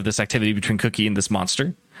direction of this activity between Cookie and this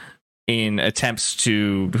monster in attempts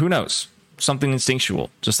to, who knows, something instinctual,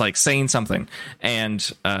 just like saying something. And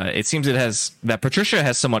it seems that Patricia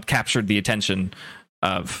has somewhat captured the attention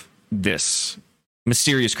of this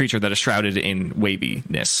mysterious creature that is shrouded in wavy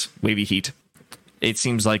heat. It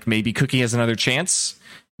seems like maybe Cookie has another chance.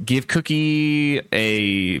 Give Cookie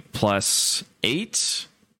a +8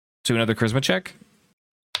 to another charisma check.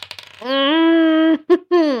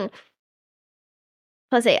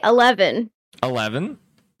 Let's say 11. 11.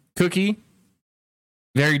 Cookie,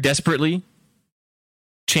 very desperately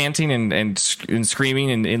chanting and screaming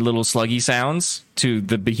in little sluggy sounds to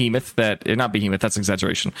the behemoth not behemoth, that's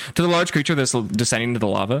exaggeration, to the large creature that's descending into the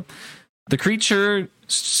lava. The creature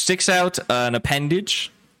sticks out an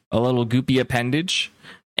appendage, a little goopy appendage,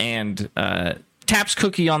 and taps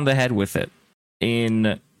Cookie on the head with it.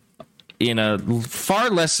 In a far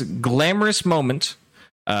less glamorous moment,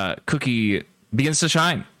 Cookie begins to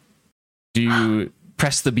shine. Do you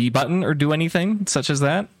press the B button or do anything such as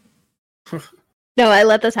that? No, I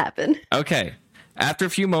let this happen. Okay. After a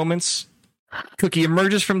few moments, Cookie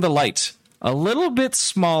emerges from the light, a little bit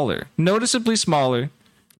smaller, noticeably smaller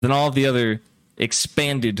than all of the other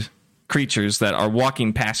expanded creatures that are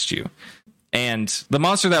walking past you. And the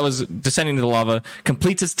monster that was descending to the lava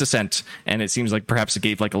completes its descent, and it seems like perhaps it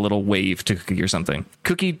gave like a little wave to Cookie or something.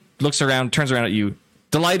 Cookie looks around, turns around at you,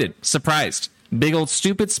 delighted, surprised, big old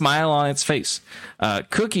stupid smile on its face.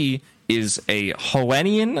 Cookie is a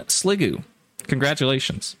Hoennian Sliggoo.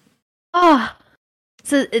 Congratulations. Oh,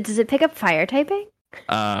 so does it pick up fire typing?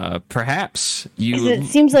 Perhaps 'Cause you. it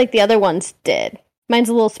seems like the other ones did. Mine's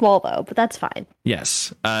a little small though, but that's fine.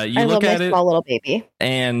 Yes. You I look love my at it, small little baby.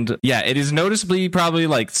 and yeah, it is noticeably probably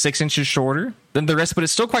like 6 inches shorter than the rest, but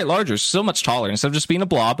it's still quite larger, still much taller. Instead of just being a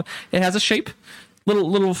blob, it has a shape.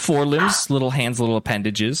 Little forelimbs, little hands, little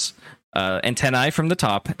appendages, antennae from the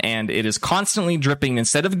top, and it is constantly dripping,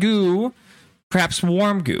 instead of goo, perhaps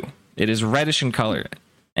warm goo. It is reddish in color,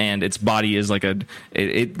 and its body is like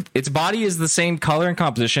its body is the same color and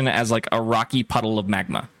composition as like a rocky puddle of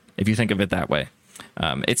magma, if you think of it that way.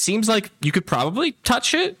 It seems like you could probably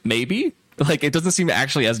touch it, maybe. Like, it doesn't seem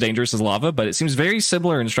actually as dangerous as lava, but it seems very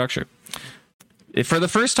similar in structure. If for the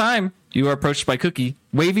first time you are approached by Cookie,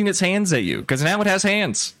 waving its hands at you, because now it has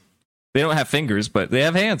hands. They don't have fingers, but they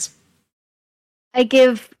have hands. I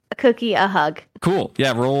give Cookie a hug. Cool.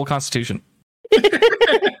 Yeah, roll Constitution.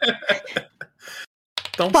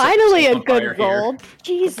 Don't set Finally yourself a on fire good here. roll.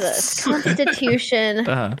 Jesus. Constitution.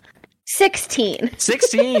 Uh-huh. 16.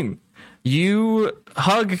 16. You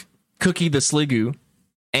hug Cookie the Sliggoo,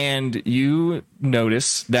 and you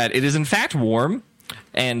notice that it is in fact warm,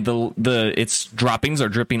 and its droppings are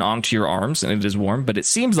dripping onto your arms, and it is warm, but it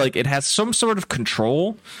seems like it has some sort of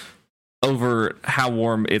control over how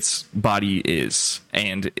warm its body is.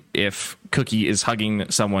 And if Cookie is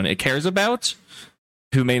hugging someone it cares about,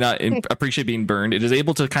 who may not appreciate being burned, it is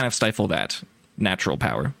able to kind of stifle that natural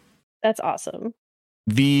power. That's awesome.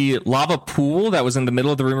 The lava pool that was in the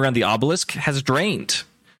middle of the room around the obelisk has drained.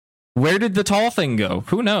 Where did the tall thing go?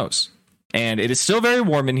 Who knows? And it is still very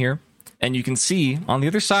warm in here. And you can see on the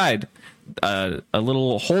other side a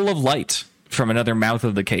little hole of light from another mouth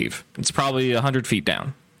of the cave. It's probably 100 feet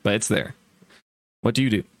down, but it's there. What do you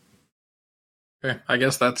do? Okay, I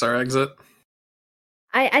guess that's our exit.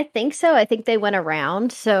 I think so. I think they went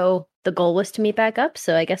around, so the goal was to meet back up.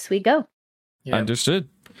 So I guess we go. Yeah. Understood.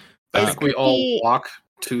 I Is think we all Cookie- walk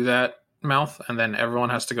to that mouth, and then everyone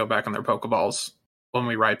has to go back on their Pokeballs when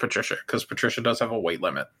we ride Patricia, because Patricia does have a weight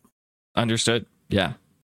limit. Understood. Yeah.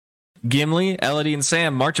 Gimli, Elodie, and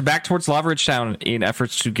Sam march back towards Lava Ridge Town in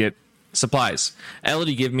efforts to get supplies.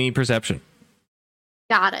 Elodie, give me perception.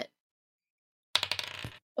 Got it.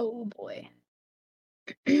 Oh boy.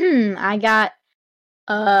 I got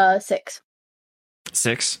 6.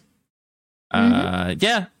 6. Mm-hmm.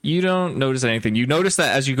 Yeah, you don't notice anything. You notice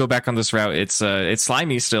that as you go back on this route, it's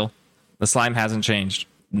slimy still. The slime hasn't changed.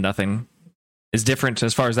 Nothing is different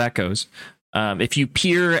as far as that goes. If you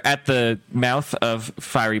peer at the mouth of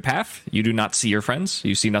Fiery Path, you do not see your friends.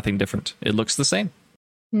 You see nothing different. It looks the same.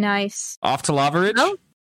 Nice. Off to Lava Ridge? No.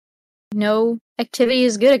 No activity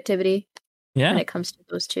is good activity Yeah, when it comes to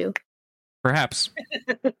those two. perhaps.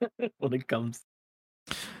 When it comes.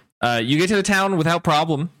 You get to the town without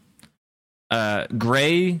problem.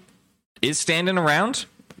 Gray is standing around.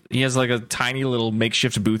 He has like a tiny little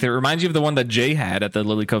makeshift booth. It reminds you of the one that Jay had at the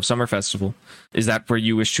Lily Cove Summer Festival. Is that where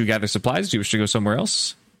you wish to gather supplies? Do you wish to go somewhere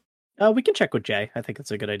else? We can check with Jay. I think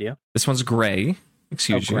that's a good idea. This one's Gray.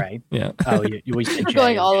 Excuse you. Gray. Yeah. Oh, you always said We're Jay.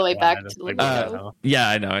 going all the way Yeah, back I don't to the think- window. know. Yeah,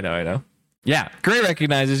 I know. Yeah, Gray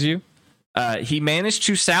recognizes you. He managed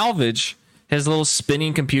to salvage his little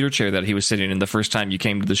spinning computer chair that he was sitting in the first time you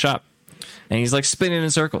came to the shop. And he's like spinning in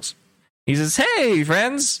circles. He says, "Hey,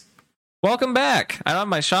 friends, welcome back. I'm at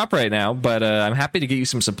my shop right now, but I'm happy to get you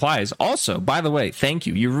some supplies. Also, by the way, thank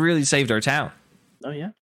you. You really saved our town. Oh,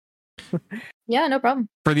 yeah. Yeah, no problem.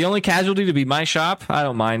 For the only casualty to be my shop, I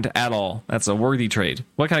don't mind at all. That's a worthy trade.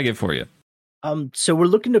 What can I get for you?" So we're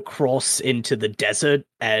looking to cross into the desert,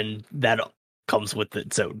 and that comes with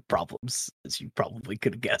its own problems, as you probably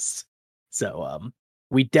could have guessed. So,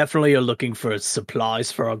 we definitely are looking for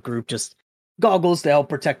supplies for our group, just goggles to help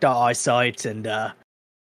protect our eyesight, and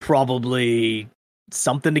probably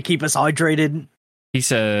something to keep us hydrated. He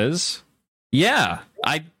says, "Yeah,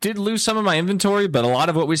 I did lose some of my inventory, but a lot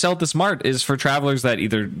of what we sell at the Smart is for travelers that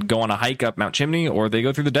either go on a hike up Mount Chimney or they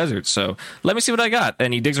go through the desert. So let me see what I got."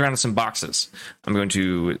 And he digs around in some boxes. I'm going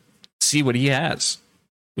to see what he has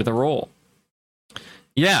with a roll.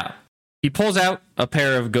 Yeah, he pulls out a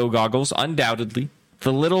pair of Go goggles, undoubtedly.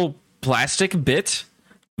 The little plastic bit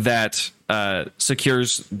that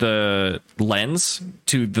secures the lens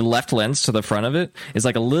to the left lens to the front of it is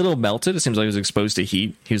like a little melted. It seems like it was exposed to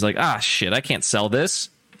heat. He was like, "Ah, shit, I can't sell this.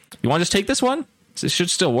 You want to just take this one? It should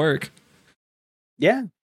still work." Yeah.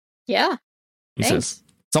 Yeah. He Thanks. says,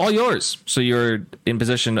 "It's all yours." So you're in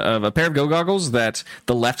possession of a pair of Go goggles that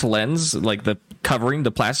the left lens, like the covering,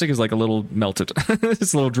 the plastic is like a little melted.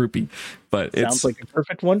 It's a little droopy, but Sounds it's like a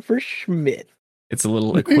perfect one for Schmidt. it's a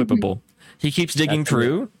little equipable. He keeps digging That's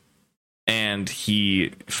through, and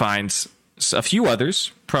he finds a few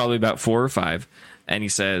others, probably about 4 or 5, and he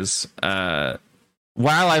says, "While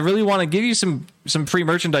I really want to give you some free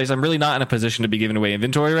merchandise, I'm really not in a position to be giving away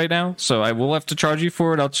inventory right now, so I will have to charge you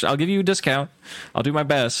for it. I'll give you a discount. I'll do my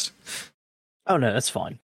best." Oh, no, that's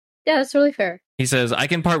fine. Yeah, that's really fair. He says, "I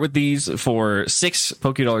can part with these for $6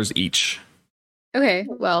 Pokédollars each." Okay,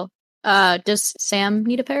 well, does Sam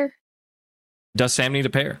need a pair? Does Sam need a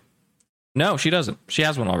pair? No, she doesn't. She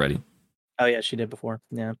has one already. Oh, yeah, she did before.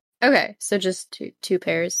 Yeah. Okay, so just two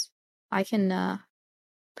pairs. I can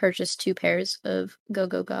purchase 2 pairs of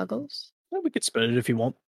go-go goggles. Well, we could split it if you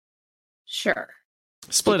want. Sure.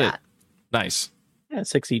 Split Do it. that. Nice. Yeah,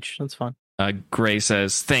 6 each. That's fine. Gray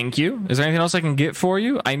says, "Thank you. Is there anything else I can get for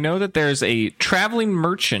you? I know that there's a traveling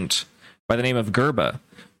merchant by the name of Gerba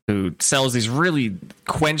who sells these really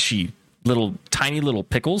quenchy tiny little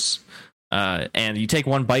pickles. And you take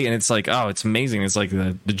one bite and it's like, oh, it's amazing. It's like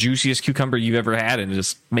the juiciest cucumber you've ever had, and it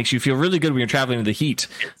just makes you feel really good when you're traveling in the heat."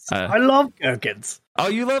 I love gherkins. Oh,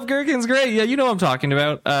 you love gherkins? Great. Yeah, you know what I'm talking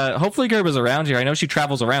about. Hopefully Gerba's around here. I know she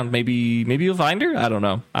travels around. Maybe you'll find her. I don't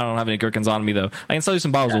know. I don't have any gherkins on me, though. I can sell you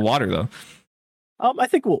some bottles of water, though. I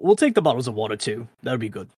think we'll take the bottles of water, too. That would be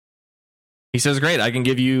good. He says, "Great. I can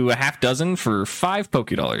give you a half dozen for $5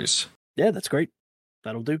 Pokédollars." Yeah, that's great.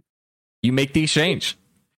 That'll do. You make the exchange.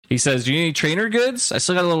 He says, "Do you need any trainer goods? I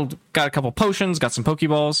still got a couple potions, got some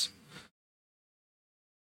Pokeballs."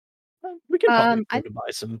 We can probably I- go to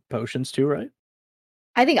buy some potions, too, right?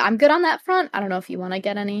 I think I'm good on that front. I don't know if you want to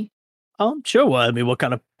get any. Sure. I mean, what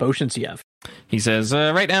kind of potions do you have? He says,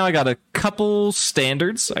 "Right now I got a couple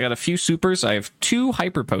standards. I got a few supers. I have 2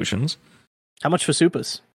 hyper potions." How much for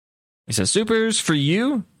supers? He says, "Supers for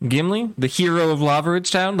you, Gimli, the hero of Lava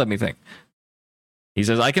Ridge Town." Let me think. He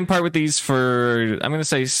says, I can part with these for, I'm going to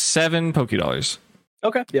say 7 Pokédollars.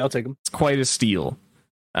 Okay, yeah, I'll take them. It's quite a steal.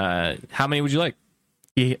 How many would you like?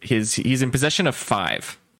 He's in possession of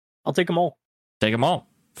 5. I'll take them all. Take them all.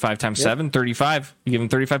 5 times Yep. 7, 35. You give him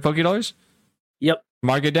 35 Pokédollars? Yep.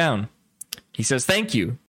 Mark it down. He says, thank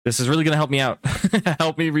you. This is really going to help me out.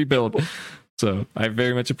 Help me rebuild. So I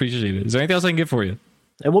very much appreciate it. Is there anything else I can get for you?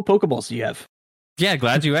 And what Pokeballs do you have? Yeah,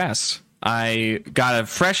 glad you asked. I got a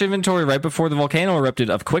fresh inventory right before the volcano erupted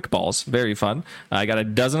of Quick Balls. Very fun. I got a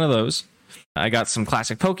dozen of those. I got some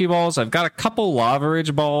classic Pokeballs. I've got a couple Lava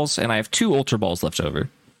Ridge balls, and I have 2 Ultra Balls left over.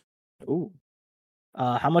 Ooh.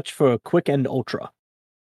 How much for Quick and Ultra?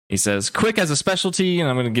 He says, Quick has a specialty, and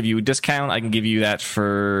I'm going to give you a discount. I can give you that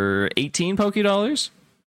for 18 Pokédollars.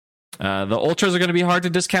 The Ultras are going to be hard to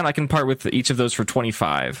discount. I can part with each of those for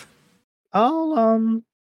 25. I'll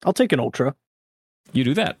take an Ultra. You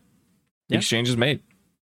do that. The Yeah. exchange is made.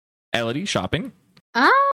 Elodie, shopping.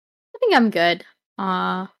 I think I'm good.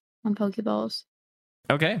 On Pokeballs.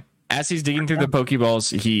 Okay. As he's digging through the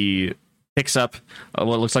Pokeballs, he picks up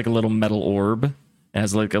what looks like a little metal orb. It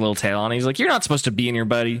has like a little tail on it. He's like, you're not supposed to be in here,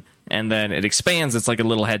 buddy. And then it expands. It's like a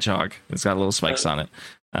little hedgehog. It's got little spikes on it.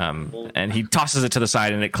 And he tosses it to the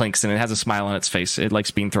side and it clinks and it has a smile on its face. It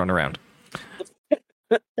likes being thrown around.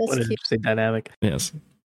 That's What an cute. interesting dynamic. Yes.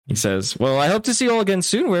 He says, well, I hope to see you all again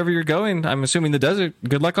soon, wherever you're going. I'm assuming the desert.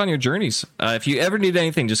 Good luck on your journeys. If you ever need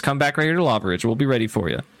anything, just come back right here to Lava Ridge. We'll be ready for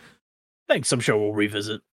you. Thanks, I'm sure we'll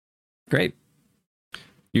revisit. Great.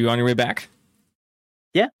 You on your way back?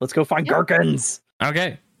 Yeah, let's go find Yeah. Gherkins.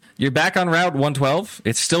 Okay. You're back on Route 112.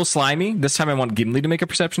 It's still slimy. This time I want Gimli to make a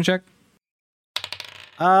perception check.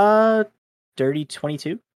 Dirty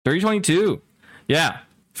 22. 3022. Yeah.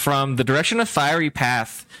 From the direction of Fiery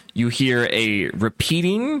Path, you hear a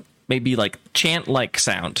repeating, maybe like chant-like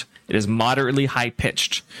sound. It is moderately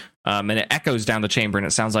high-pitched. And it echoes down the chamber, and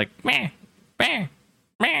it sounds like meh, meh,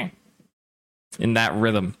 meh. In that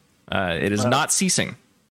rhythm. It is not ceasing.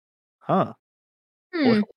 Huh.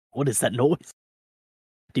 Hmm. What is that noise?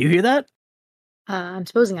 Do you hear that? I'm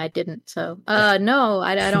supposing I didn't. So, no,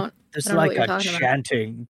 I don't. There's I don't know like what you're a talking about.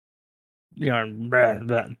 chanting,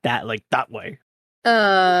 that like that way.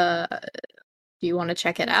 Do you want to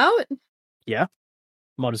check it out?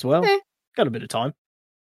 Might as well. Okay. Got a bit of time.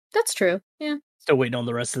 That's true. Yeah. Still waiting on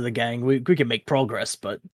the rest of the gang. We can make progress,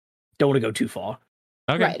 but don't want to go too far.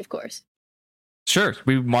 Okay. Right. Of course. Sure.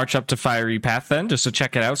 We march up to Fiery Path then, just to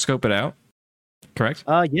check it out, scope it out. Correct?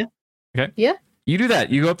 Yeah. You do that.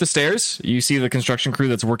 You go up the stairs. You see the construction crew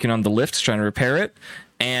that's working on the lift, trying to repair it.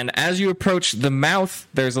 And as you approach the mouth,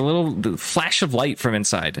 there's a little flash of light from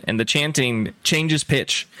inside, and the chanting changes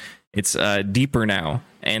pitch. It's deeper now,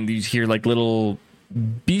 and you hear like little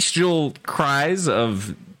bestial cries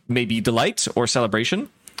of maybe delight or celebration.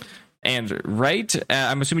 And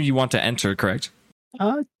I'm assuming you want to enter, correct?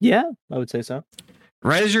 Yeah, I would say so.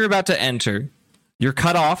 Right as you're about to enter, you're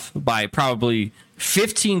cut off by probably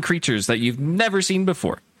 15 creatures that you've never seen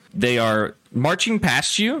before. They are marching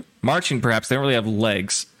past you. Marching, perhaps. They don't really have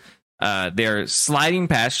legs. They're sliding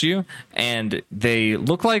past you, and they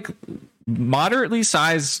look like moderately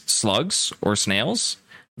sized slugs or snails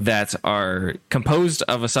that are composed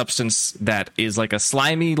of a substance that is like a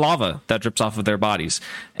slimy lava that drips off of their bodies.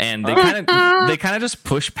 And they kind of just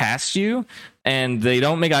push past you, and they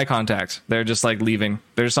don't make eye contact. They're just like leaving.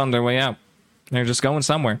 They're just on their way out. They're just going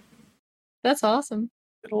somewhere. That's awesome.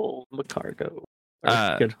 Good old Macargo.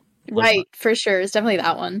 Good. Right. For sure. It's definitely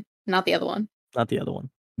that one, not the other one. Not the other one.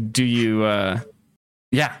 Do you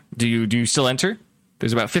do you still enter?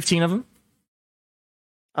 There's about 15 of them.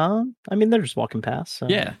 I mean, they're just walking past. So.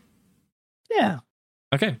 Yeah. Yeah.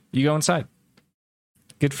 Okay, you go inside.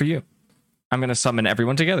 Good for you. I'm going to summon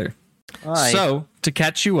everyone together. Aye. So, to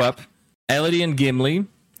catch you up, Elodie and Gimli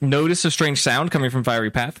notice a strange sound coming from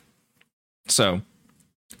Fiery Path. So,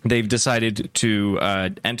 they've decided to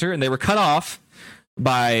enter, and they were cut off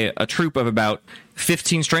by a troop of about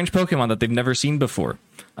 15 strange Pokemon that they've never seen before.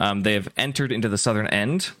 They have entered into the southern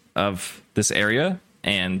end of this area,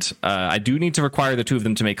 and I do need to require the two of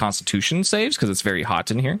them to make Constitution saves because it's very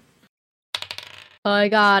hot in here. I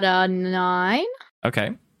got a 9.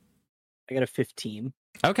 Okay. I got a 15.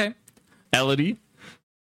 Okay. Elodie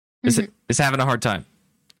is having a hard time.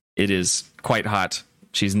 It is quite hot.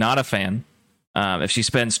 She's not a fan. If she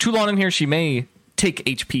spends too long in here, she may take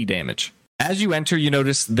HP damage. As you enter, you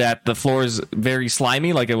notice that the floor is very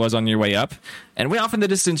slimy, like it was on your way up. And way off in the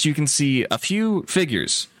distance, you can see a few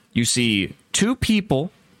figures. You see 2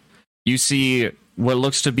 people. You see what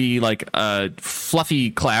looks to be like a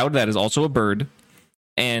fluffy cloud that is also a bird.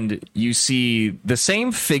 And you see the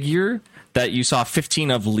same figure that you saw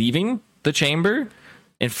 15 of leaving the chamber,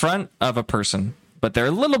 in front of a person, but they're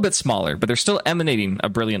a little bit smaller, but they're still emanating a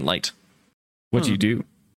brilliant light. What do you do?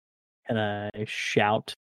 And I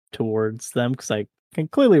shout towards them because I can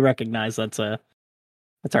clearly recognize that's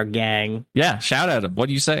our gang. Yeah, shout at them. What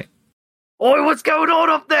do you say? Oi, what's going on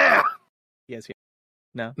up there? Yes,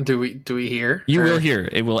 no. Do we hear? You Or- will hear.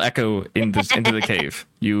 It will echo into the cave.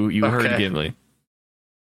 You heard Okay. Gimli.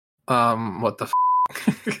 What the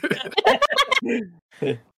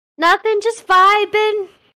Nothing, just vibing.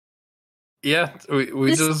 Yeah, we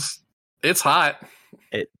This- just it's hot.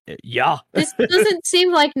 Yeah. This doesn't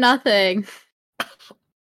seem like nothing.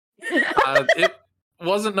 It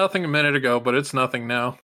wasn't nothing a minute ago, but it's nothing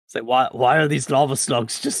now. Say, why are these lava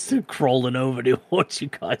slugs just crawling over towards you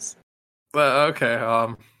guys? Okay,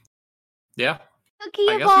 yeah. Cookie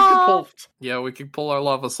I guess we could pull. evolved. Yeah, we could pull our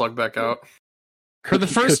lava slug back out. For the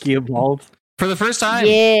first- Cookie evolved. For the first time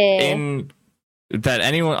Yeah. in that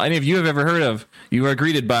any of you have ever heard of, you are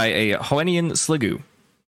greeted by a Hoennian Sliggoo.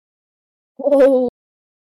 Oh,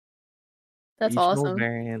 that's Regional awesome.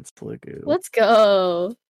 Variant Sliggoo. Let's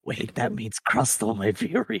go. Wait, that means Crustle might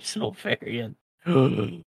be a regional variant.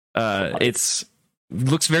 It's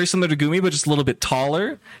looks very similar to Gumi, but just a little bit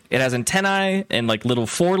taller. It has antennae and like little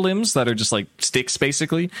forelimbs that are just like sticks,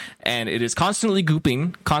 basically. And it is constantly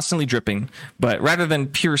gooping, constantly dripping. But rather than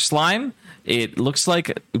pure slime, it looks like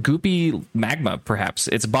goopy magma, perhaps.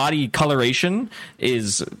 Its body coloration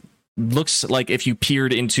looks like if you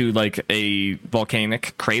peered into like a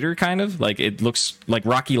volcanic crater, kind of. Like it looks like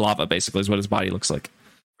rocky lava, basically, is what its body looks like.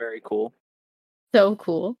 Very cool. So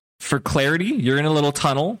cool. For clarity, you're in a little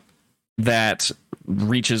tunnel that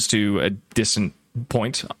reaches to a distant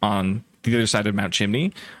point on the other side of Mount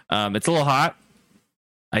Chimney. It's a little hot.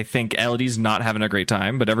 I think Elodie's not having a great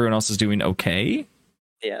time, but everyone else is doing okay.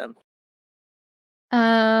 Yeah.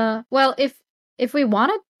 Well, if we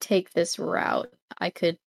want to take this route, I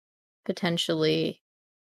could potentially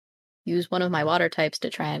use one of my water types to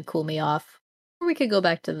try and cool me off. Or we could go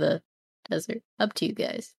back to the desert. Up to you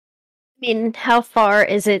guys. I mean, how far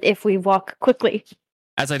is it if we walk quickly?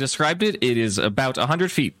 As I described it, it is about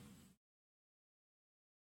 100 feet.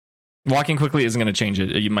 Walking quickly isn't going to change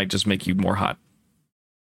it. It might just make you more hot.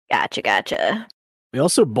 Gotcha. We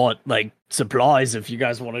also bought like supplies if you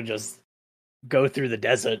guys want to just go through the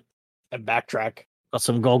desert and backtrack. Got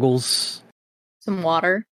some goggles, Some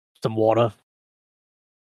water. some water.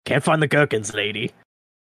 Can't find the gherkins, lady.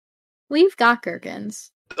 We've got gherkins.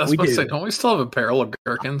 I was We about to do. say, don't we still have a barrel of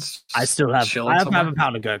gherkins? I still have. chilling I have somewhere? a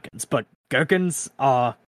pound of gherkins, but gherkins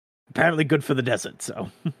are apparently good for the desert, so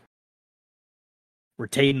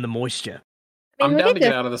retain the moisture. I I'm mean, we down could to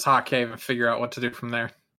get go- out of this hot cave and figure out what to do from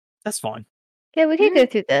there. That's fine. Yeah, we could go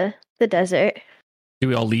through the desert. Do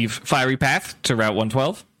we all leave Fiery Path to Route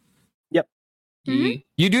 112? Mhm.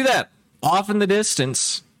 You do that. Off in the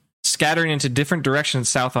distance, scattering into different directions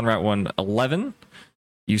south on Route 111,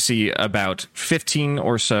 you see about 15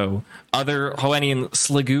 or so other Hoennian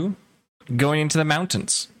Sliggoo going into the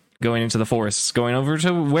mountains, going into the forests, going over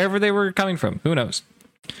to wherever they were coming from. Who knows?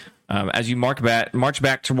 As you march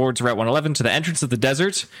back towards Route 111 to the entrance of the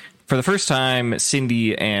desert, for the first time,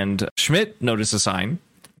 Cindy and Schmidt notice a sign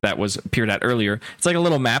that was appeared at earlier. It's like a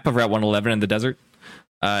little map of Route 111 in the desert.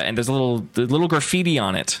 And there's a little graffiti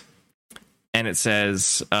on it, and it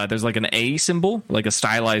says there's like an A symbol, like a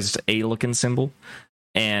stylized A looking symbol,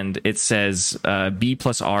 and it says B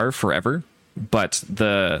plus R forever, but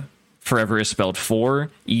the forever is spelled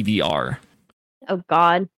EVR. Oh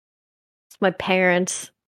God, it's my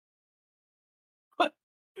parents. What?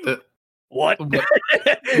 What?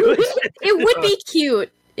 It would be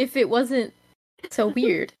cute if it wasn't so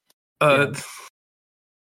weird.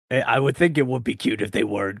 I would think it would be cute if they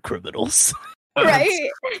weren't criminals. Right?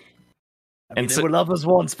 I mean, And they so- were lovers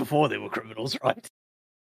once before they were criminals, right?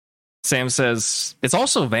 Sam says it's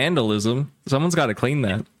also vandalism. Someone's got to clean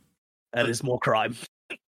that. That is more crime.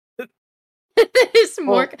 There's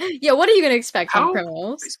more. Yeah, what are you going to expect How- from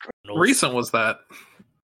criminals? These criminals. Recent was that?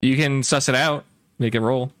 You can suss it out, make it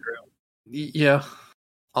roll. Yeah,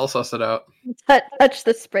 I'll suss it out. Touch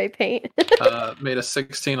the spray paint. Made a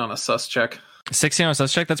 16 on a sus check. 16 on a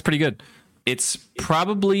sus check. That's pretty good. It's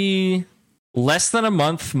probably less than a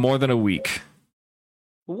month, more than a week.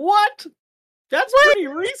 What? That's pretty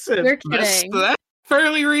recent. You're That's kidding.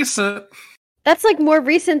 fairly recent. That's like more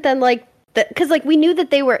recent than like because like we knew that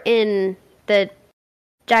they were in the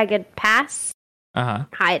Jagged Pass Uh huh.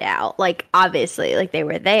 hideout. Like obviously, like they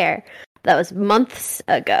were there. That was months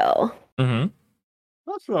ago, Mm-hmm.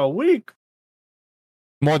 That's for a week.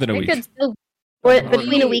 More than a It week. could still. or Oh,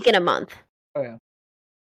 between a geez. week and a month.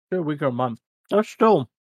 A week or a month. That's still.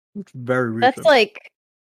 It's very recent. That's like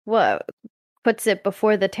what puts it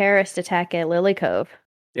before the terrorist attack at Lily Cove.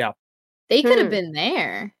 They could have been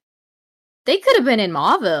there. They could have been in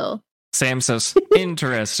Mauville. Sam says,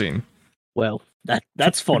 interesting. Well,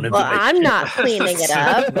 that's fun Well, information. I'm not cleaning it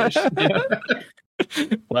up.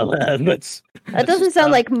 Well, that's That doesn't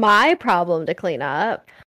sound like my problem to clean up.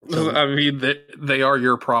 I mean, they are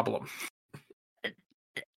your problem.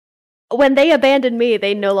 When they abandoned me,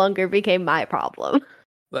 they no longer became my problem.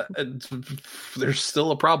 There's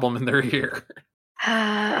still a problem, and they're here.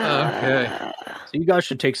 Okay. So you guys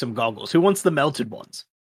should take some goggles. Who wants the melted ones?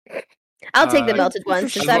 I'll take the melted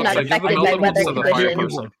ones since I'm not Give the affected by melted weather ones to the fire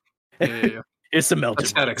conditions. person. Yeah. It's the melted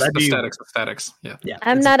Aesthetics, ones. That'd be- aesthetics. Yeah. Yeah,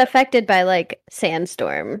 I'm it's- not affected by like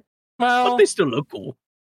sandstorm. But Well, they still look cool.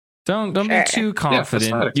 don't Sure. be too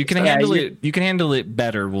confident. aesthetics, You can aesthetics. handle Yeah, it. You can handle it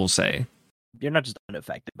better, we'll say. You're not just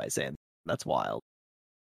unaffected by sand. That's wild.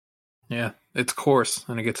 Yeah. It's coarse,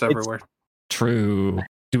 and it gets everywhere. True.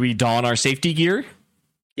 Do we don our safety gear?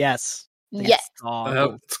 Yes. Yes.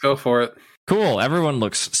 Let's go for it. Cool. Everyone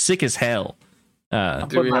looks sick as hell.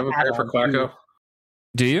 Do we have a pair for Quacko?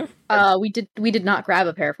 Do you? We did not grab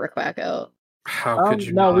a pair for Quacko. How could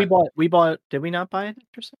you no, not? we bought. Did we not buy it?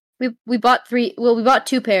 We bought 3. Well, we bought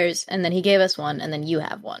 2 pairs, and then he gave us one, and then you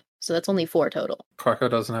have one. So that's only 4 total. Quacko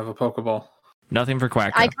doesn't have a Pokeball. Nothing for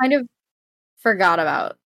Quacko. I kind of forgot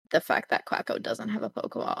about the fact that Quacko doesn't have a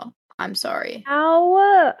Pokeball. I'm sorry.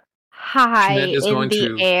 How high Schmidt is in going the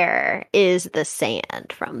to- air is the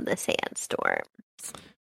sand from the sandstorm?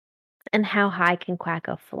 And how high can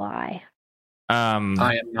Quacko fly? I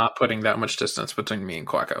am not putting that much distance between me and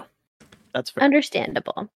Quacko. That's fair.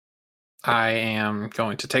 Understandable. I am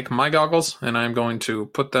going to take my goggles and I'm going to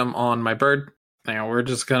put them on my bird. And we're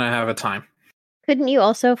just gonna have a time. Couldn't you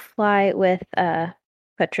also fly with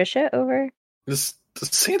Patricia over? Is the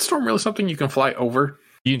sandstorm really something you can fly over?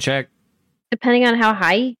 You can check. Depending on how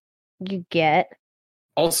high you get.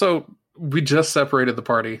 Also, we just separated the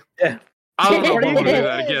party. Yeah. I don't know if I'm gonna do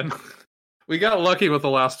that again. We got lucky with the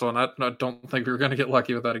last one. I don't think we were gonna get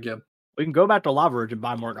lucky with that again. We can go back to Lava Ridge and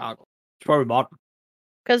buy more goggles. That's where we bought them.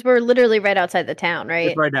 Because we're literally right outside the town, right?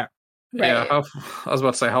 It's right there. Yeah, Right. I was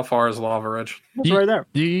about to say, how far is Lava Ridge? It's You- right there.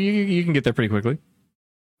 You can get there pretty quickly.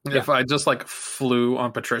 If I just like flew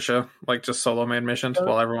on Patricia, like just solo made missions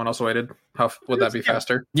while everyone else waited, how would that be Yeah.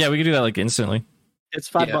 faster? Yeah, we can do that like instantly. It's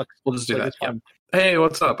 $5. Yeah, we'll just do Like, that. it's fine. Hey,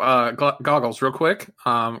 what's up? Goggles, real quick.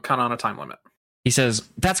 Kind of on a time limit. He says,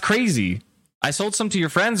 "That's crazy. I sold some to your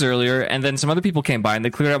friends earlier, and then some other people came by and they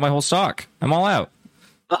cleared out my whole stock. I'm all out."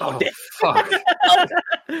 Oh, damn. fuck.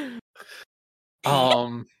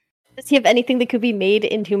 Does he have anything that could be made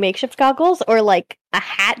into makeshift goggles or like a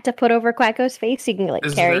hat to put over Quacko's face so you can like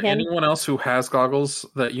Is carry there him? anyone else who has goggles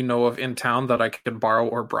that you know of in town that I can borrow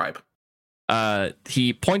or bribe?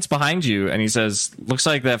 He points behind you and he says, "Looks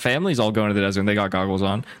like that family's all going to the desert and they got goggles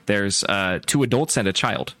on. There's 2 adults and a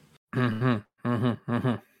child. How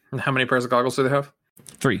many pairs of goggles do they have?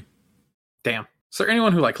 3. Damn. Is there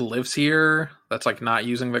anyone who like lives here that's like not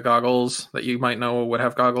using the goggles that you might know would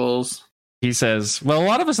have goggles? He says, "Well, a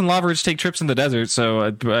lot of us in Lava Ridge take trips in the desert,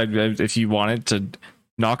 so if you wanted to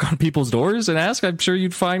knock on people's doors and ask, I'm sure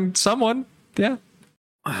you'd find someone." Yeah.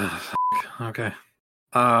 Okay.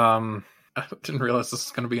 I didn't realize this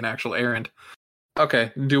was going to be an actual errand.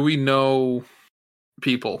 Okay. Do we know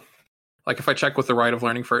people? Like, if I check with the Rite of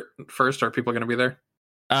Learning first, are people going to be there?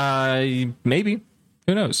 Maybe.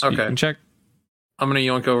 Who knows? You Okay. can check. I'm going to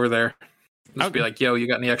yoink over there. Just be Okay. like, yo, you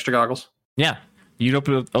got any extra goggles? Yeah. You'd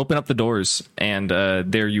open up the doors, and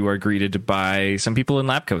there you are greeted by some people in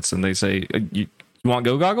lab coats, and they say, you want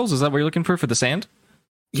go goggles? Is that what you're looking for the sand?"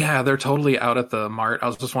 Yeah, they're totally out at the mart. I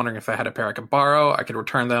was just wondering if I had a pair I could borrow. I could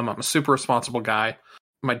return them. I'm a super responsible guy.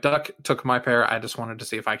 My duck took my pair. I just wanted to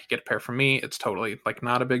see if I could get a pair for me. It's totally like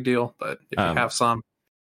not a big deal, but if you have some.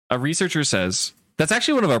 A researcher says, "That's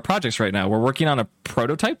actually one of our projects right now. We're working on a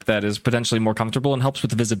prototype that is potentially more comfortable and helps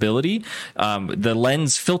with visibility. The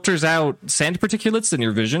lens filters out sand particulates in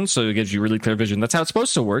your vision, so it gives you really clear vision. That's how it's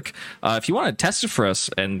supposed to work. If you want to test it for us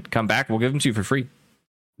and come back, we'll give them to you for free."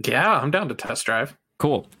 Yeah, I'm down to test drive.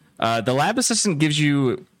 Cool. The lab assistant gives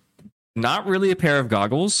you not really a pair of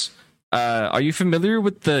goggles. Are you familiar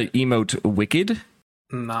with the emote Wicked?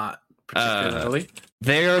 Not particularly.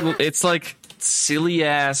 It's like silly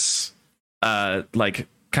ass, like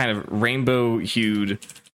kind of rainbow hued,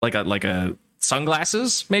 like a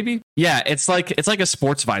sunglasses maybe. Yeah, it's like a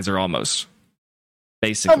sports visor almost.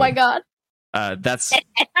 Basically. Oh my god. That's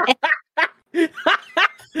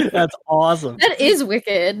That's awesome. That is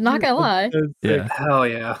wicked, not gonna lie. yeah. Hell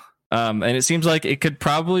yeah. And it seems like it could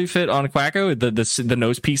probably fit on Quacko. The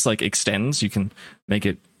nose piece like extends. You can make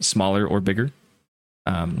it smaller or bigger.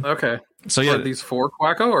 Okay. So Are yeah, these for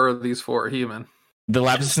Quacko or are these for Heman? the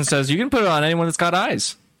lab assistant says you can put it on anyone that's got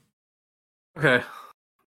eyes. Okay.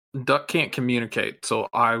 Duck can't communicate, so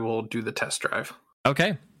I will do the test drive.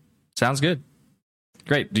 Okay, sounds good.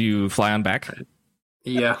 Great. Do you fly on back?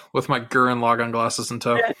 Yeah, with my Gurren Lagann glasses in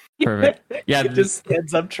tow. Perfect. Yeah, It just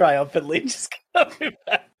stands up triumphantly, just coming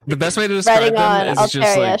back. the best way to describe Riding them on is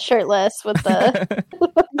just Altaria, like shirtless with the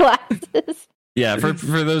glasses. yeah. For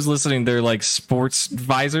those listening, they're like sports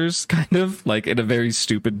visors, kind of like in a very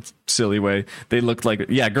stupid, silly way. They look like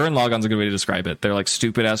Gurren Lagann's a good way to describe it. They're like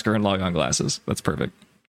stupid ass Gurren Lagann glasses. That's perfect.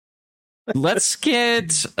 Let's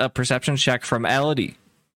get a perception check from Elodie.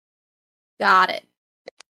 Got it.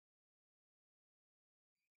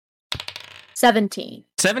 17.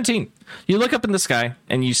 17. You look up in the sky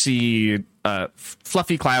and you see a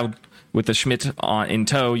fluffy cloud with the Schmidt in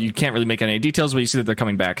tow. You can't really make any details, but you see that they're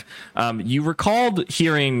coming back. You recalled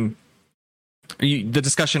hearing the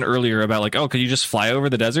discussion earlier about like, oh, could you just fly over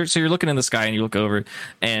the desert? So you're looking in the sky and you look over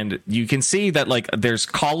and you can see that like there's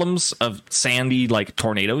columns of sandy like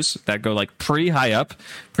tornadoes that go like pretty high up,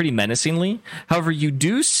 pretty menacingly. However, you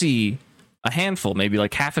do see a handful, maybe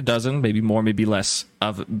like half a dozen, maybe more, maybe less,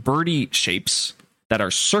 of birdie shapes that are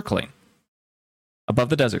circling above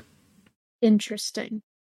the desert. Interesting.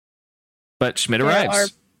 But Schmidt There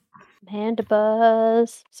arrives. Panda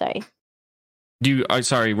buzz. Sorry.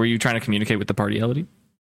 Sorry, were you trying to communicate with the party, Elodie?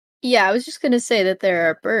 Yeah, I was just going to say that there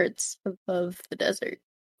are birds above the desert.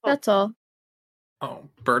 That's all. Oh,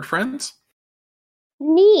 bird friends?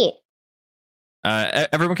 Neat.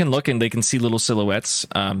 Everyone can look and they can see little silhouettes.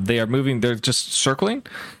 They are moving. They're just circling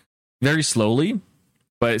very slowly,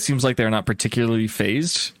 but it seems like they're not particularly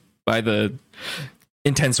phased by the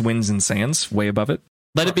intense winds and sands way above it.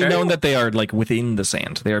 Let it be known that they are like within the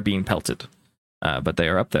sand. They are being pelted, but they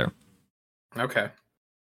are up there. Okay.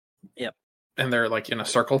 Yep. And they're like in a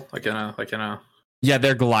circle, like in a. Yeah,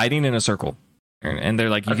 they're gliding in a circle, and they're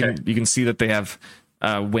like Okay. you can see that they have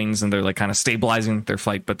wings and they're like kind of stabilizing their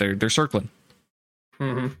flight, but they're circling.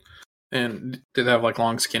 Mm-hmm. And do they have like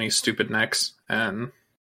long, skinny, stupid necks? And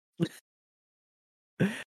I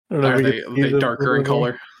don't know are if we they, can see they them darker in from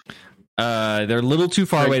color? They're a little too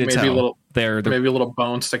far Like away to maybe tell. a little- they're Maybe a little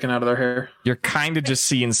bone sticking out of their hair you're kind of just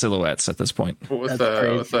seeing silhouettes at this point. with That's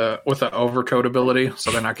crazy. with the overcoat ability,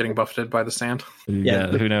 so they're not getting buffeted by the sand. Yeah,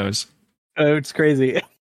 who knows? Oh, it's crazy.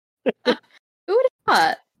 Who would have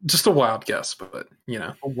thought? Just a wild guess, but you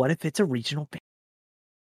know. What if it's a regional band?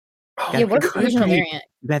 Oh, Yeah, it what is the could original be. variant?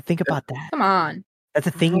 You gotta think about that. Come on. That's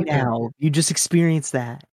a thing Okay. now. You just experienced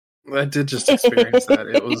that. I did just experience that.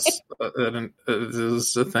 It was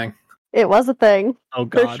a thing. It was a thing Oh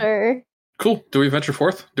for god. sure. Cool. Do we venture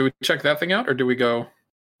forth? Do we check that thing out, or do we go?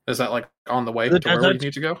 Is that like on the way The to where we desert.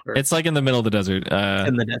 need to go? Or- It's like in the middle of the desert.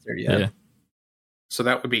 In the desert, yeah. yeah. So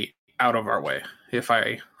that would be out of our way, if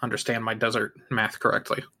I understand my desert math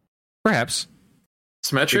correctly. Perhaps.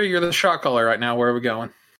 Symmetra, you're the shot caller right now. Where are we going?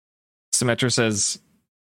 Symmetra says,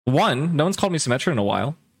 1, no one's called me Symmetra in a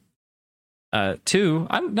while. 2,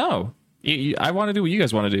 I want to do what you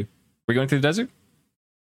guys want to do. We're going through the desert?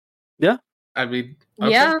 I mean,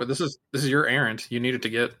 okay, Yeah. but this is your errand. You needed to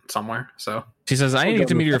get somewhere, so She says, I need to get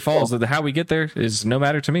to go. Meteor Falls. How we get there is no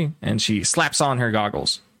matter to me. And she slaps on her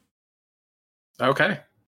goggles. okay.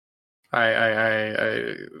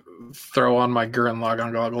 I throw on my Gurren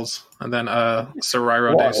Lagann goggles, and then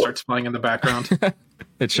Soriro Day Whoa. starts playing in the background.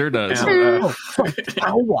 It sure does. And,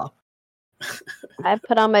 Ow. I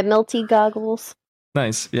put on my Milty goggles.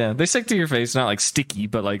 Nice. Yeah. They stick to your face, not like sticky,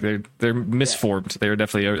 but like they're misformed. They're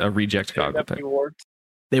definitely a reject goggle pick. They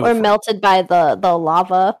Or were free. melted by the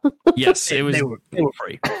lava. Yes, it was. They were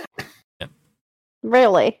free.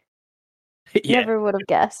 Really? Yeah. Never would have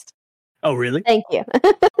guessed. Oh, really? Thank you.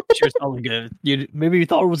 Sure, sounded good. Maybe you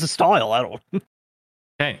thought it was a style. I don't.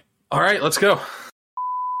 Okay. all right, let's go.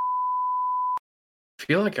 I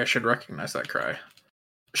feel like I should recognize that cry.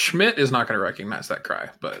 Schmidt is not going to recognize that cry,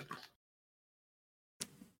 but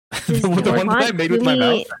Does the one that I Devon made with my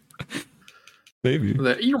really- mouth? Maybe.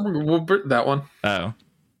 that one. Oh.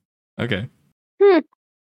 Okay.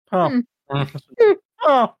 Oh. Hmm.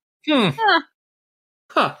 Oh. Hmm.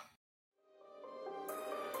 Huh.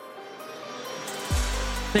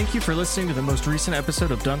 Thank you for listening to the most recent episode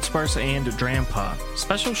of Dunsparce and Drampa.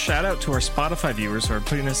 Special shout out to our Spotify viewers who are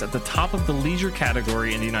putting us at the top of the leisure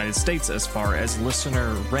category in the United States as far as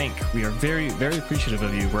listener rank. We are very, very appreciative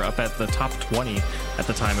of you. We're up at the top 20 at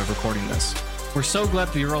the time of recording this. We're so glad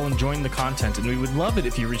that you're all enjoying the content, and we would love it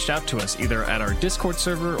if you reached out to us either at our Discord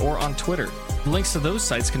server or on Twitter. The links to those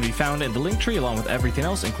sites can be found in the link tree along with everything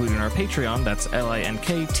else, including our Patreon. That's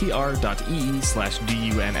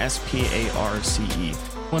linktr.ee/DUNSPARCE.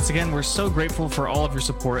 Once again, we're so grateful for all of your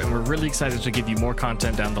support, and we're really excited to give you more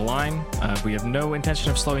content down the line. We have no intention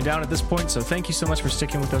of slowing down at this point, so thank you so much for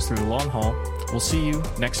sticking with us through the long haul. We'll see you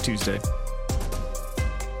next Tuesday.